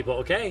telling people,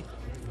 okay,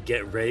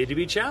 get ready to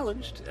be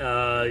challenged.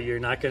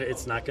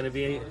 It's not gonna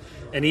be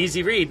an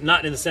easy read,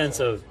 not in the sense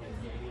of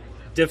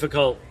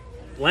difficult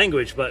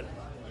language, but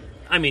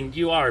I mean,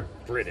 you are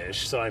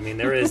British, so I mean,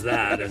 there is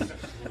that,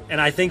 and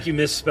I think you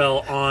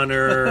misspell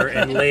honor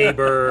and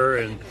labor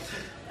and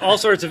all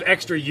sorts of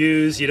extra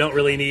U's you don't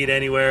really need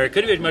anywhere. It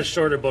could be a much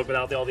shorter book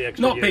without all the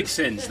extra Not U's. big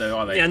sins, though,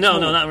 are they? Yeah,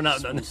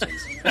 not sins.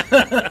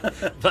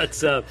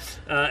 But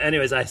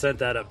anyways, I sent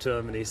that up to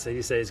him, and he said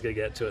he's going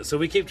to get to it. So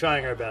we keep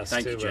trying our best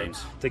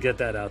to get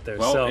that out there.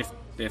 Well, so,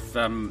 if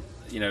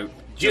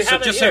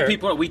just so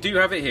people, we do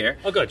have it here.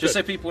 Oh, good.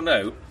 So people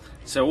know.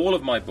 So all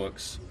of my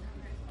books,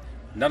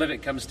 none of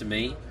it comes to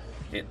me.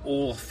 It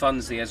all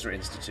funds the Ezra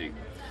Institute.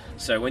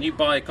 So when you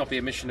buy a copy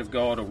of Mission of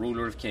God or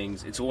Ruler of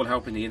Kings, it's all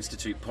helping the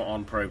Institute put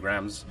on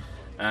programs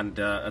and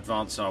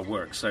advance our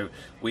work. So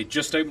we're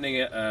just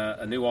opening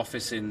a new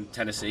office in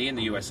Tennessee in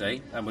the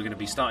USA, and we're going to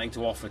be starting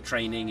to offer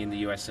training in the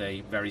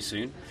USA very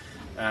soon.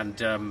 And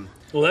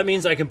well, that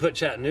means I can put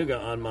Chattanooga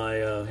on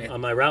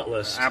my route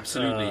list.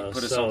 Absolutely,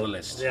 put us on the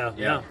list.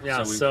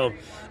 Yeah. So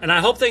and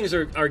I hope things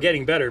are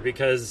getting better,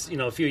 because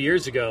a few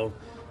years ago,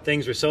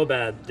 things were so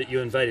bad that you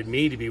invited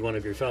me to be one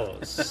of your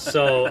fellows.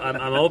 So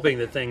I'm hoping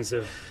that things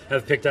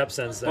have picked up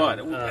since then. But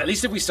at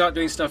least if we start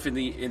doing stuff in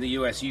the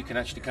US, you can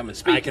actually come and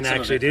speak. I can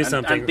actually do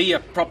something and be a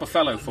proper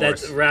fellow for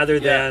us, rather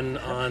than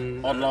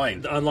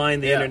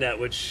online the internet,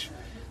 which.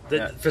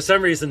 For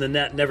some reason, the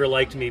net never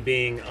liked me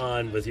being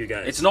on with you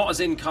guys. It's not as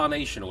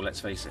incarnational, let's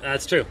face it.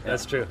 That's true.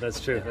 That's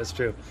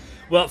true.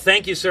 Well,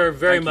 thank you, sir,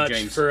 very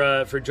much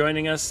for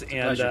joining us,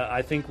 and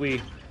I think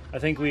we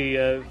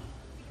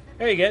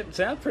there you get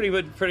Sam, pretty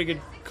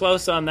good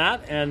close on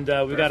that, and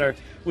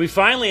we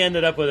finally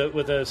ended up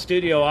with a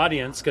studio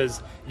audience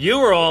because you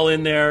were all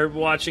in there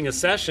watching a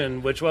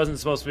session which wasn't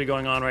supposed to be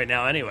going on right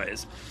now,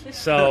 anyways.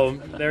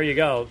 So there you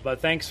go. But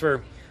thanks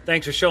for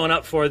showing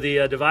up for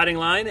the Dividing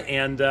Line,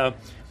 and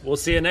we'll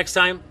see you next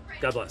time.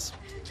 God bless.